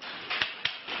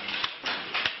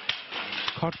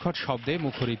 খটখট শব্দে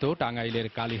মুখরিত টাঙ্গাইলের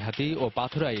কালীহাতি ও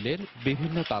পাথরাইলের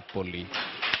বিভিন্ন তাঁতপল্লী।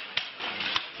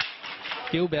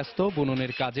 কেউ ব্যস্ত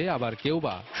বুননের কাজে, আবার কেউ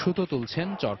বা সুতো তুলছেন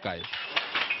চরকায়।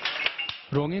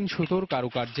 রঙিন সুতোর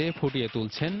কারুকার্যে ফুটিয়ে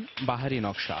তুলছেন বাহারি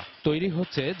নকশা। তৈরি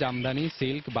হচ্ছে জামদানি,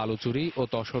 সিল্ক, বালুচুরি ও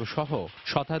তসর সহ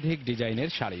শতাধিক ডিজাইনের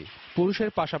শাড়ি। পুরুষের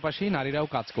পাশাপাশি নারীরাও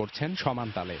কাজ করছেন সমান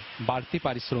তালে। বাড়তি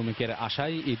পারিশ্রমিকের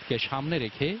আশায় ঈদকে সামনে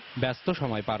রেখে ব্যস্ত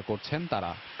সময় পার করছেন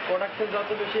তারা। প্রোডাক্টের যত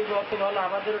বেশি যত ভালো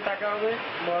আমাদেরও টাকা হবে,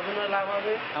 মহাজনের লাভ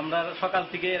হবে। আমরা সকাল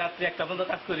থেকে রাত্রি 1টা পর্যন্ত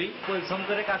কাজ করি, পরিশ্রম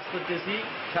করে কাজ করতেছি।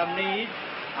 সামনে ঈদ,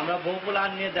 আমরা বহুগুলো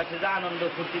নিয়ে যাচ্ছে যে আনন্দ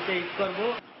ফুর্তিতে ঈদ করবো।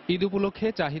 ঈদ উপলক্ষে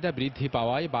চাহিদা বৃদ্ধি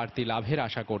পাওয়ায় বাড়তি লাভের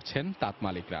আশা করছেন তাঁত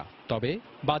মালিকরা। তবে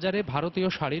বাজারে ভারতীয়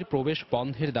শাড়ির প্রবেশ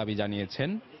বন্ধের দাবি জানিয়েছেন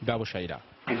ব্যবসায়ীরা।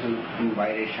 কিছু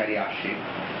বাইরের শাড়ি আসে,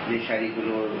 যে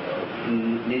শাড়িগুলো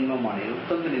নিম্নমানের,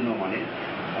 অত্যন্ত নিম্নমানের,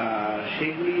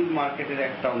 সেগুলি মার্কেটের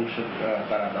একটা অংশ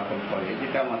তারা দখল করে,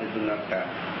 যেটা আমাদের জন্য একটা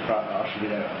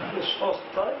অসুবিধা।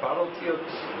 সস্তায়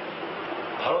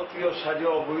ভারতীয় শাড়ি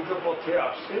অবৈধ পথে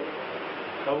আসে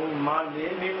এবং মানে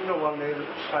নিম্নমানের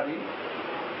শাড়ি,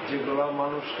 যেগুলো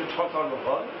মানুষকে ঠকানো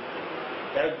হয়,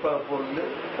 একবার পরলে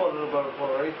 15 বার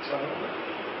পরার ইচ্ছা হয়।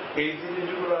 এই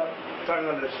জিনিসগুলা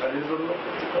টাঙ্গাইলের শাড়ির জন্য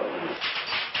ক্ষতিকর।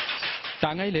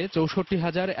 টাঙ্গাইলে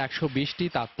 64,120টি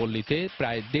তাঁতপল্লীতে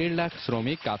প্রায় 1.5 লাখ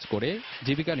শ্রমিক কাজ করে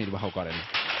জীবিকা নির্বাহ করেন।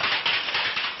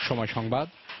 সময় সংবাদ,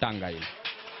 টাঙ্গাইল।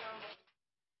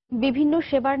 বিভিন্ন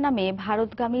সেবার নামে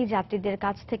ভারতগামী যাত্রীদের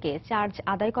কাছ থেকে চার্জ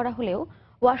আদায় করা হলেও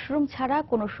ওয়াশরুম ছাড়া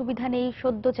কোনো সুবিধা নেই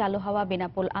সদ্য চালু হওয়া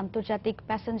বেনাপোল আন্তর্জাতিক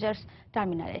প্যাসেঞ্জার্স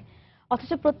টার্মিনালে।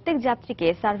 অথচ প্রত্যেক যাত্রীকে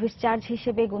সার্ভিস চার্জ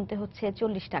হিসেবে গুনতে হচ্ছে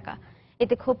 40 টাকা।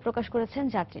 এতে ক্ষোভ প্রকাশ করেছেন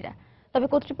যাত্রীরা। তবে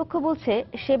কর্তৃপক্ষ বলছে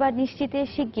সেবা নিশ্চিতে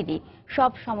শিগগিরই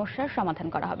সব সমস্যার সমাধান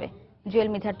করা হবে। জুয়েল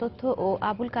মিধার তথ্য ও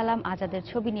আবুল কালাম আজাদের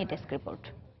ছবি নিয়ে ডেস্ক রিপোর্ট।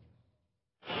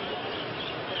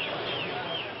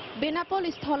 বেনাপোল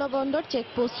স্থলবন্দর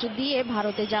চেকপোস্ট দিয়ে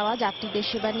ভারতে যাওয়া যাত্রীদের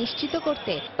সেবা নিশ্চিত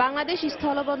করতে বাংলাদেশ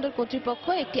স্থলবন্দর কর্তৃপক্ষ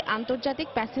একটি আন্তর্জাতিক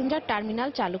প্যাসেঞ্জার টার্মিনাল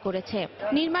চালু করেছে।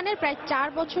 নির্মাণের প্রায় 4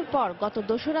 বছর পর গত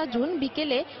 2রা জুন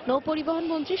বিকেলে নৌপরিবহন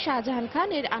মন্ত্রী শাহজাহান খান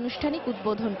এর আনুষ্ঠানিক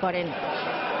উদ্বোধন করেন।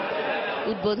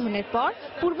 উদ্বোধনের পর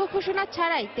পূর্ব ঘোষণা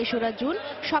ছাড়াই 3রা জুন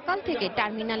সকাল থেকে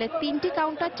টার্মিনালে 3টি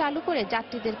কাউন্টার চালু করে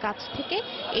যাত্রীদের কাছ থেকে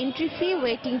entry fee,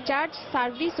 waiting charge,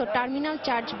 service ও টার্মিনাল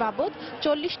চার্জ বাবদ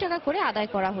 40 টাকা করে আদায়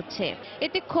করা হচ্ছে।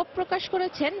 এতে ক্ষোভ প্রকাশ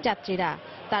করেছেন যাত্রীরা।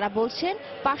 তারা বলছেন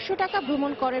 500 টাকা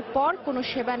ভ্রমণ করার পর কোনো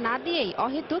সেবা না দিয়েই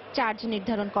অহেতুক চার্জ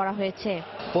নির্ধারণ করা হয়েছে।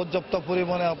 পর্যাপ্ত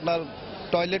পরিমাণে আপনার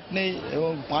টয়লেট নেই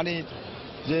এবং পানির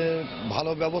যে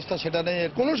ভালো ব্যবস্থা সেটা নেই,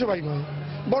 কোনো সেবাই নয়,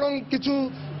 বরং কিছু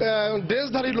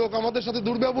ড্রেসধারী লোক আমাদের সাথে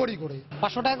দুর্ব্যবহারই করে।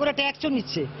 500 টাকা করে ট্যাক্সও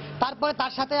নিচ্ছে, তারপরে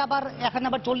তার সাথে আবার এখানে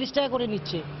আবার 40 টাকা করে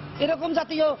নিচ্ছে। এরকম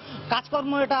জাতীয়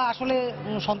কাজকর্ম এটা আসলে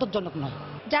সন্তোষজনক নয়।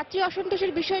 যাত্রী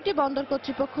অসন্তোষের বিষয়টি বন্দর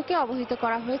কর্তৃপক্ষকে অবহিত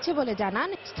করা হয়েছে বলে জানান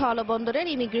স্থলবন্দরের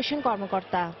ইমিগ্রেশন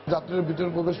কর্মকর্তা। যাত্রীদের ভিতরে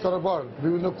প্রবেশ করার পর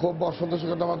বিভিন্ন ক্ষোভ বা অসন্তোষের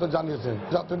কথা আমাদের জানিয়েছে।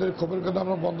 যাত্রীদের ক্ষোভের কথা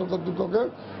আমরা বন্দর কর্তৃপক্ষকে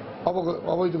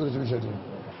অবহিত করেছি বিষয়টি।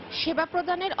 সেবা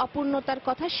প্রদানের অপূর্ণতার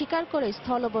কথা স্বীকার করে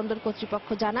স্থলবন্দর কর্তৃপক্ষ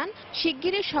জানান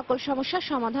শিগগিরই সকল সমস্যার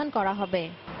সমাধান করা হবে।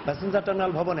 প্যাসেঞ্জার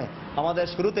টার্মিনাল ভবনে আমাদের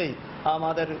শুরুতেই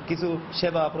আমাদের কিছু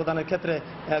সেবা প্রদানের ক্ষেত্রে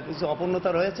কিছু অপূর্ণতা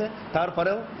রয়েছে,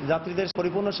 তারপরেও যাত্রীদের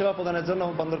পরিপূর্ণ সেবা প্রদানের জন্য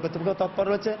বন্দর কর্তৃপক্ষ তৎপর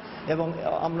রয়েছে এবং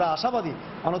আমরা আশাবাদী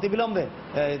অনতিবিলম্বে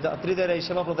যাত্রীদের এই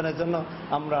সেবা প্রদানের জন্য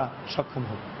আমরা সক্ষম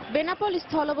হব। বেনাপোল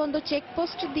স্থলবন্দর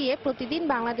চেকপোস্ট দিয়ে প্রতিদিন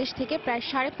বাংলাদেশ থেকে প্রায়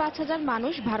 5,500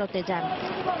 মানুষ ভারতে যান।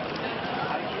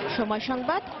 সময়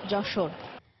সংবাদ, যশোর।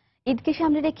 ঈদকে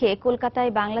সামনে রেখে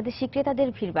কলকাতায় বাংলাদেশি ক্রেতাদের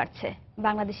ভিড় বাড়ছে।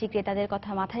 বাংলাদেশি ক্রেতাদের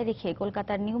কথা মাথায় রেখে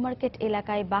কলকাতার নিউ মার্কেট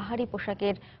এলাকায় বাহারি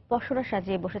পোশাকের পসরা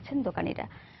সাজিয়ে বসেছেন দোকানিরা।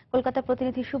 কলকাতা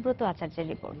প্রতিনিধি সুব্রত আচার্যের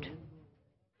রিপোর্ট।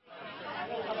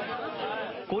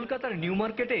 কলকাতার নিউ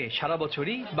মার্কেটে সারা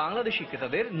বছরই বাংলাদেশি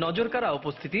ক্রেতাদের নজরকাড়া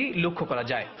উপস্থিতি লক্ষ্য করা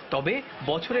যায়। তবে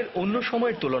বছরের অন্য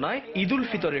সময়ের তুলনায় ঈদ উল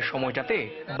ফিতরের সময়টাতে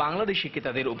বাংলাদেশি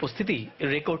ক্রেতাদের উপস্থিতি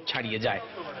রেকর্ড ছাড়িয়ে যায়।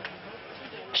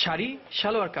 শাড়ি,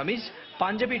 সালোয়ার কামিজ,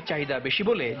 পাঞ্জাবির চাহিদা বেশি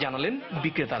বলে জানালেন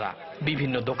বিক্রেতারা।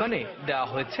 বিভিন্ন দোকানে দেওয়া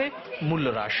হয়েছে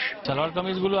মূল্যহ্রাস। সালোয়ার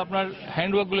কামিজগুলো আপনার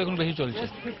হ্যান্ডওয়ার্কগুলো এখন বেশি চলছে,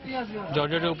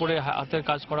 জর্জেটের উপরে হাতের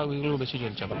কাজ করা ওইগুলো বেশি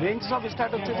চলছে। রেঞ্জ সব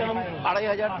স্টার্ট হচ্ছে যেমন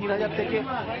 2500, 3000 থেকে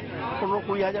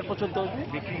 15-20,000 পর্যন্ত।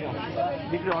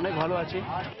 বিক্রি অনেক ভালো আছে।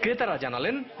 ক্রেতারা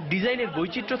জানালেন ডিজাইনের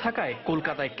বৈচিত্র্য থাকায়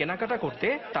কলকাতায় কেনাকাটা করতে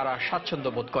তারা স্বাচ্ছন্দ্য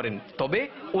বোধ করেন। তবে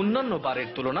অন্যান্য বারের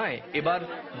তুলনায় এবার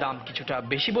দাম কিছুটা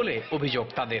বেশি বলে অভিযোগ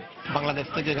তাদের। বাংলাদেশ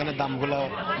থেকে এখানে দামগুলো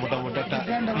মোটামুটি একটা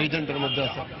রিজনেবলের মধ্যে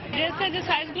আছে। ড্রেসের যে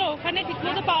সাইজগুলো ওখানে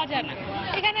ঠিকমতো পাওয়া যায় না,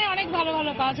 এখানে অনেক ভালো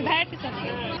ভালো পাওয়া যায়, ভ্যারাইটিস আছে,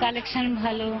 কালেকশন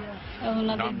ভালো,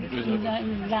 ওনাদের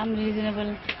দাম রিজনেবল,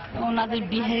 ওনাদের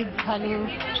বিহেভ ভালো,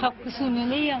 সবকিছু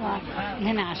মিলেই আমার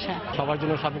এখানে আসা। সবার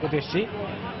জন্য শপিং করতে এসেছি,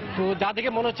 তো যা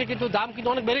দেখে মনে হচ্ছে কিন্তু দাম কিন্তু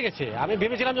অনেক বেড়ে গেছে। আমি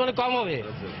ভেবেছিলাম যে অনেক কম হবে,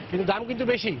 কিন্তু দাম কিন্তু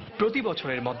বেশি। প্রতি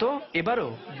বছরের মতো এবারও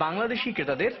বাংলাদেশি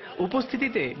ক্রেতাদের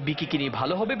উপস্থিতিতে বিক্রি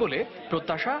ভালো হবে বলে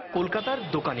প্রত্যাশা কলকাতার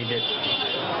দোকানীদের।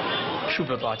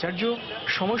 সুব্রত আচার্য,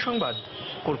 সময় সংবাদ,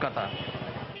 কলকাতা।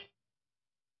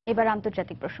 এবার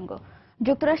আন্তর্জাতিক প্রসঙ্গ।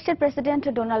 যুক্তরাষ্ট্রের প্রেসিডেন্ট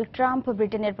ডোনাল্ড ট্রাম্প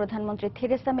ব্রিটেনের প্রধানমন্ত্রী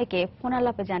থেরেসা মেকে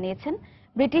ফোনালাপে জানিয়েছেন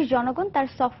ব্রিটিশ জনগণ তার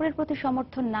সফরের প্রতি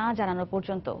সমর্থন না জানানো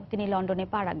পর্যন্ত তিনি লন্ডনে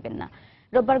পা রাখবেন না।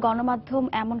 রোববার গণমাধ্যম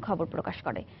এমন খবর প্রকাশ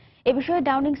করে। এ বিষয়ে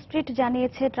ডাউনিং স্ট্রিট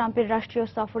জানিয়েছে ট্রাম্পের রাষ্ট্রীয়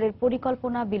সফরের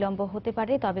পরিকল্পনা বিলম্ব হতে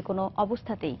পারে, তবে কোনো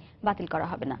অবস্থাতেই বাতিল করা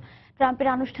হবে না।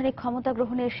 ট্রাম্পের আনুষ্ঠানিক ক্ষমতা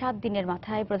গ্রহণের 7 দিনের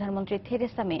মাথায় প্রধানমন্ত্রী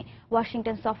থেরেসা মে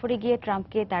ওয়াশিংটন সফরে গিয়ে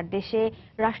ট্রাম্পকে তার দেশে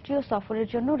রাষ্ট্রীয় সফরের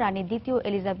জন্য রানী দ্বিতীয়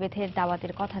এলিজাবেথের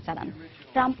দাওয়াতের কথা জানান।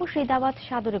 ট্রাম্পও সেই দাওয়াত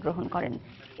সাদরে গ্রহণ করেন।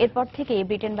 এরপর থেকেই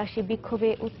ব্রিটেনবাসী বিক্ষোভে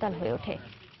উত্তাল হয়ে ওঠে।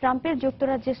 ট্রাম্পের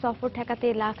যুক্তরাজ্যে সফর ঠেকাতে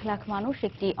লাখ লাখ মানুষ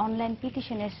একটি অনলাইন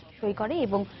পিটিশনে সই করে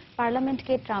এবং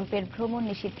পার্লামেন্টকে ট্রাম্পের ভ্রমণ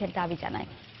নিষিদ্ধের দাবি জানায়।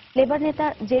 লেবার নেতা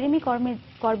জেরেমি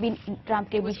করবিন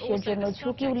ট্রাম্পকে বিশ্বের জন্য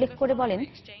ঝুঁকি উল্লেখ করে বলেন,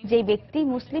 যে ব্যক্তি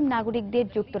মুসলিম নাগরিকদের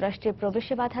যুক্তরাষ্ট্রে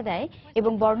প্রবেশে বাধা দেয়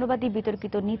এবং বর্ণবাদী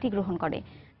বিতর্কিত নীতি গ্রহণ করে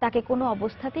তাকে কোনো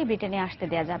অবস্থাতেই ব্রিটেনে আসতে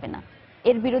দেয়া যাবে না।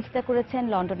 এর বিরোধিতা করেছেন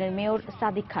লন্ডনের মেয়র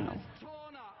সাদিক খানও।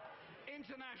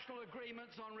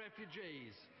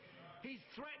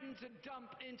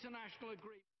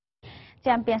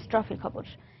 চ্যাম্পিয়ন্স ট্রফির খবর।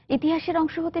 ইতিহাসের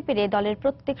অংশ হতে পেরে দলের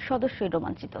প্রত্যেক সদস্যই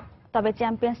রোমাঞ্চিত। তবে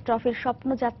চ্যাম্পিয়ন্স ট্রফির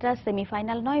স্বপ্নযাত্রা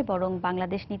সেমিফাইনাল নয়, বরং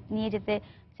বাংলাদেশ নিয়ে যেতে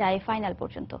চায় ফাইনাল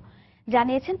পর্যন্ত,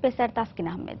 জানিয়েছেন পেসার তাসকিন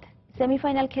আহমেদ।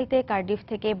 সেমিফাইনাল খেলতে কার্ডিফ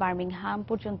থেকে বার্মিংহাম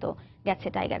পর্যন্ত গেছে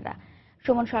টাইগাররা।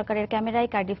 সুমন সরকারের ক্যামেরায়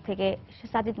কার্ডিফ থেকে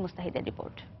সাজিদ মুস্তাহিদের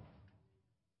রিপোর্ট।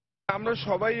 আমরা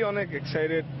সবাই অনেক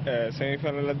এক্সাইটেড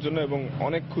সেমিফাইনালের জন্য এবং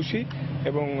অনেক খুশি,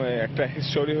 এবং একটা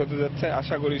হিস্টোরি হতে যাচ্ছে।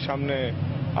 আশা করি সামনে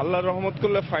আল্লাহর রহমত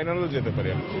করলে ফাইনালও যেতে পারি।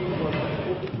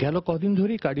 গেল কদিন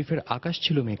ধরেই কার্ডিফের আকাশ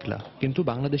ছিল মেঘলা, কিন্তু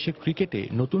বাংলাদেশের ক্রিকেটে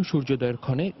নতুন সূর্যোদয়ের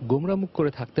ক্ষণে গোমরামুখ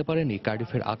করে থাকতে পারেনি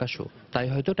কার্ডিফের আকাশও। তাই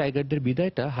হয়তো টাইগারদের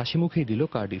বিদায়টা হাসি মুখেই দিল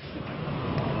কার্ডিফ।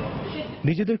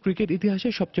 নিজেদের ক্রিকেট ইতিহাসে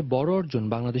সবচেয়ে বড় অর্জন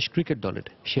বাংলাদেশ ক্রিকেট দলের।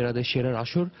 সেরাদের সেরার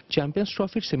আসর চ্যাম্পিয়ন্স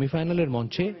ট্রফির সেমিফাইনালের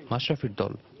মঞ্চে মাশরাফির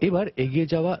দল এবার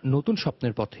এগিয়ে যাওয়া নতুন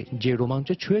স্বপ্নের পথে, যে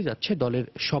রোমাঞ্চে ছুঁয়ে যাচ্ছে দলের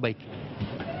সবাইকে।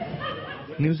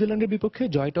 নিউজিল্যান্ডের বিপক্ষে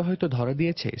জয়টা হয়তো ধরা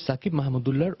দিয়েছে সাকিব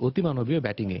মাহমুদুল্লাহর অতিমানবীয়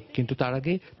ব্যাটিংয়ে, কিন্তু তার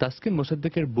আগে তাসকিন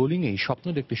মোসাদ্দেকের বোলিংয়েই স্বপ্ন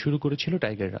দেখতে শুরু করেছিল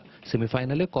টাইগাররা।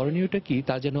 সেমিফাইনালে করণীয়টা কি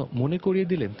তা যেন মনে করিয়ে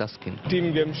দিলেন তাসকিন। টিম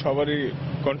গেম, সবারই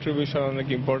কন্ট্রিবিউশন অনেক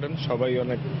ইম্পর্টেন্ট, সবাই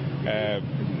অনেক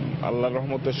আল্লাহর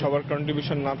রহমতে সবার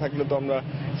কন্ট্রিবিউশন না থাকলে তো আমরা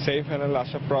সেমিফাইনালে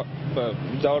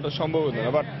যাওয়াটা সম্ভব হতো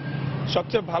না। বাট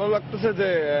সবচেয়ে ভালো লাগতেছে যে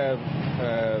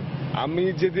আমি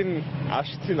যেদিন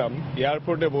আসছিলাম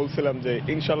এয়ারপোর্টে বলছিলাম যে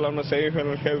ইনশাল্লাহ আমরা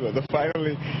সেমিফাইনাল খেলবো, তো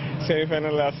ফাইনালি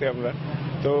সেমিফাইনালে আছি আমরা।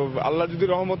 তো আল্লাহ যদি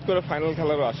রহমত করে ফাইনাল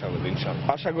খেলারও আশা হবে ইনশাল্লাহ।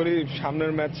 আশা করি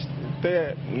সামনের ম্যাচতে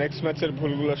নেক্সট ম্যাচের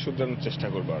ভুলগুলো শুধরানোর চেষ্টা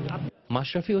করবো।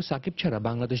 মাশরাফি ও সাকিব ছাড়া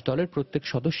বাংলাদেশ দলের প্রত্যেক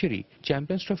সদস্যেরই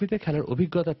চ্যাম্পিয়ন্স ট্রফিতে খেলার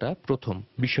অভিজ্ঞতাটা প্রথম।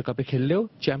 বিশ্বকাপে খেললেও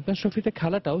চ্যাম্পিয়ন্স ট্রফিতে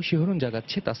খেলাটাও শিহরণ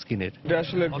জাগাচ্ছে তাসকিনের। এটা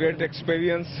আসলে গ্রেট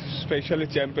এক্সপেরিয়েন্স, স্পেশালি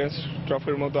চ্যাম্পিয়ন্স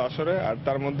ট্রফির মতো আসরে, আর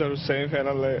তার মধ্যে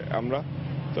সেমিফাইনালে আমরা।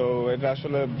 তো এটা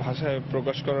আসলে ভাষায়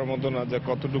প্রকাশ করার মতো না যে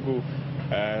কতটুকু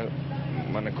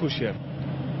মানে খুশি। আর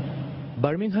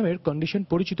বার্মিংহামের কন্ডিশন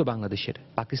পরিচিত বাংলাদেশের।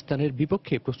 পাকিস্তানের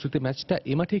বিপক্ষে প্রস্তুতি ম্যাচটা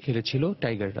এ মাঠেই খেলেছিল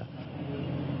টাইগাররা।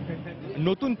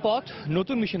 নতুন পথ,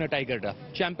 নতুন মিশনে টাইগাররা।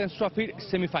 চ্যাম্পিয়ন্স ট্রফির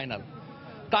সেমিফাইনাল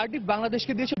কার্ডিফ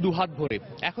বাংলাদেশকে দিয়েছে দুহাত ভরে।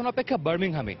 এখন অপেক্ষা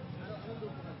বার্মিংহামে।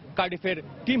 কার্ডিফের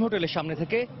টিম হোটেলের সামনে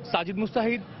থেকে সাজিদ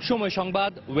মুস্তাহিদ, সময়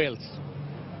সংবাদ, ওয়েলস।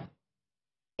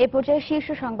 এ পর্যায়ে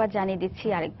শীর্ষ সংবাদ জানিয়ে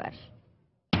দিচ্ছি আরেকবার।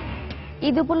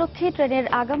 ঈদ উপলক্ষে ট্রেনের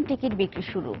আগাম টিকিট বিক্রি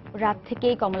শুরু। রাত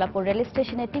থেকেই কমলাপুর রেল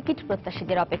স্টেশনে টিকিট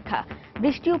প্রত্যাশীদের অপেক্ষা।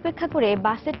 বৃষ্টি উপেক্ষা করে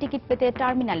বাসের টিকিট পেতে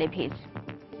টার্মিনালে ভিড়।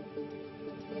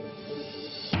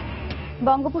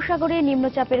 বঙ্গোপসাগরে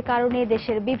নিম্নচাপের কারণে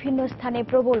দেশের বিভিন্ন স্থানে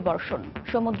প্রবল বর্ষণ।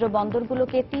 সমুদ্র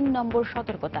বন্দরগুলোকে ৩ নম্বর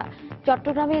সতর্কতা।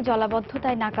 চট্টগ্রামে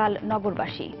জলাবদ্ধতায় নাকাল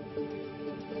নগরবাসী।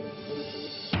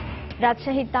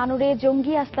 রাজশাহীর তানুরে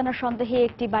জঙ্গি আস্তানা সন্দেহে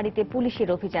একটি বাড়িতে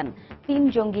পুলিশের অভিযান। ৩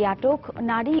 জঙ্গি আটক,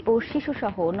 নারী ও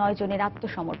শিশুসহ ৯ জনের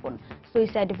আত্মসমর্পণ।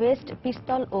 সুইসাইড ভেস্ট,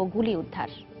 পিস্তল ও গুলি উদ্ধার।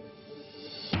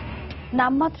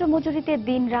 নামমাত্র মজুরিতে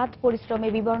দিন-রাত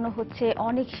পরিশ্রমে বিবর্ণ হচ্ছে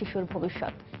অনেক শিশুর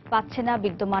ভবিষ্যৎ। পাচ্ছে না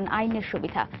বিদ্যমান আইনের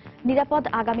সুবিধা। নিরাপদ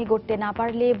আগামী গড়তে না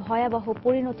পারলে ভয়াবহ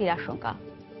পরিণতির আশঙ্কা।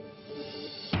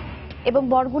 এবং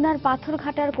বরগুনার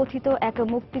পাথরঘাটার কথিত এক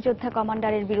মুক্তিযোদ্ধা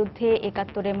কমান্ডারের বিরুদ্ধে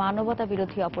 ৭১-এ মানবতা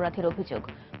বিরোধী অপরাধের অভিযোগ।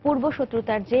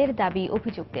 পূর্বশত্রুতার জের দাবি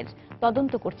অভিযুক্তের।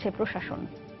 তদন্ত করছে প্রশাসন।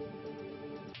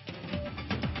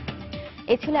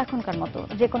 এ ছিল এখনকার মতো।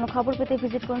 যে কোনো খবর পেতে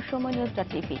ভিজিট করুন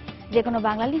সময়নিউজ.tv। যে কোনো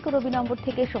বাংলা লিঙ্ক ও রবি নম্বর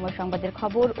থেকে সময় সংবাদের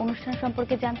খবর, অনুষ্ঠান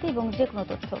সম্পর্কে জানতে এবং যে কোনো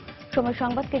তথ্য সময়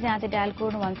সংবাদকে জানাতে ডায়াল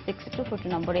করুন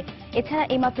 16240 নম্বরে। এছাড়া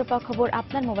এইমাত্র পাওয়া খবর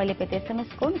আপনার মোবাইলে পেতে SMS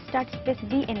করুন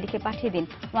 *BN লিখে পাঠিয়ে দিন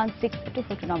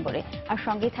 16240 নম্বরে। আর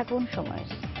সঙ্গেই থাকুন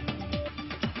সময়ের।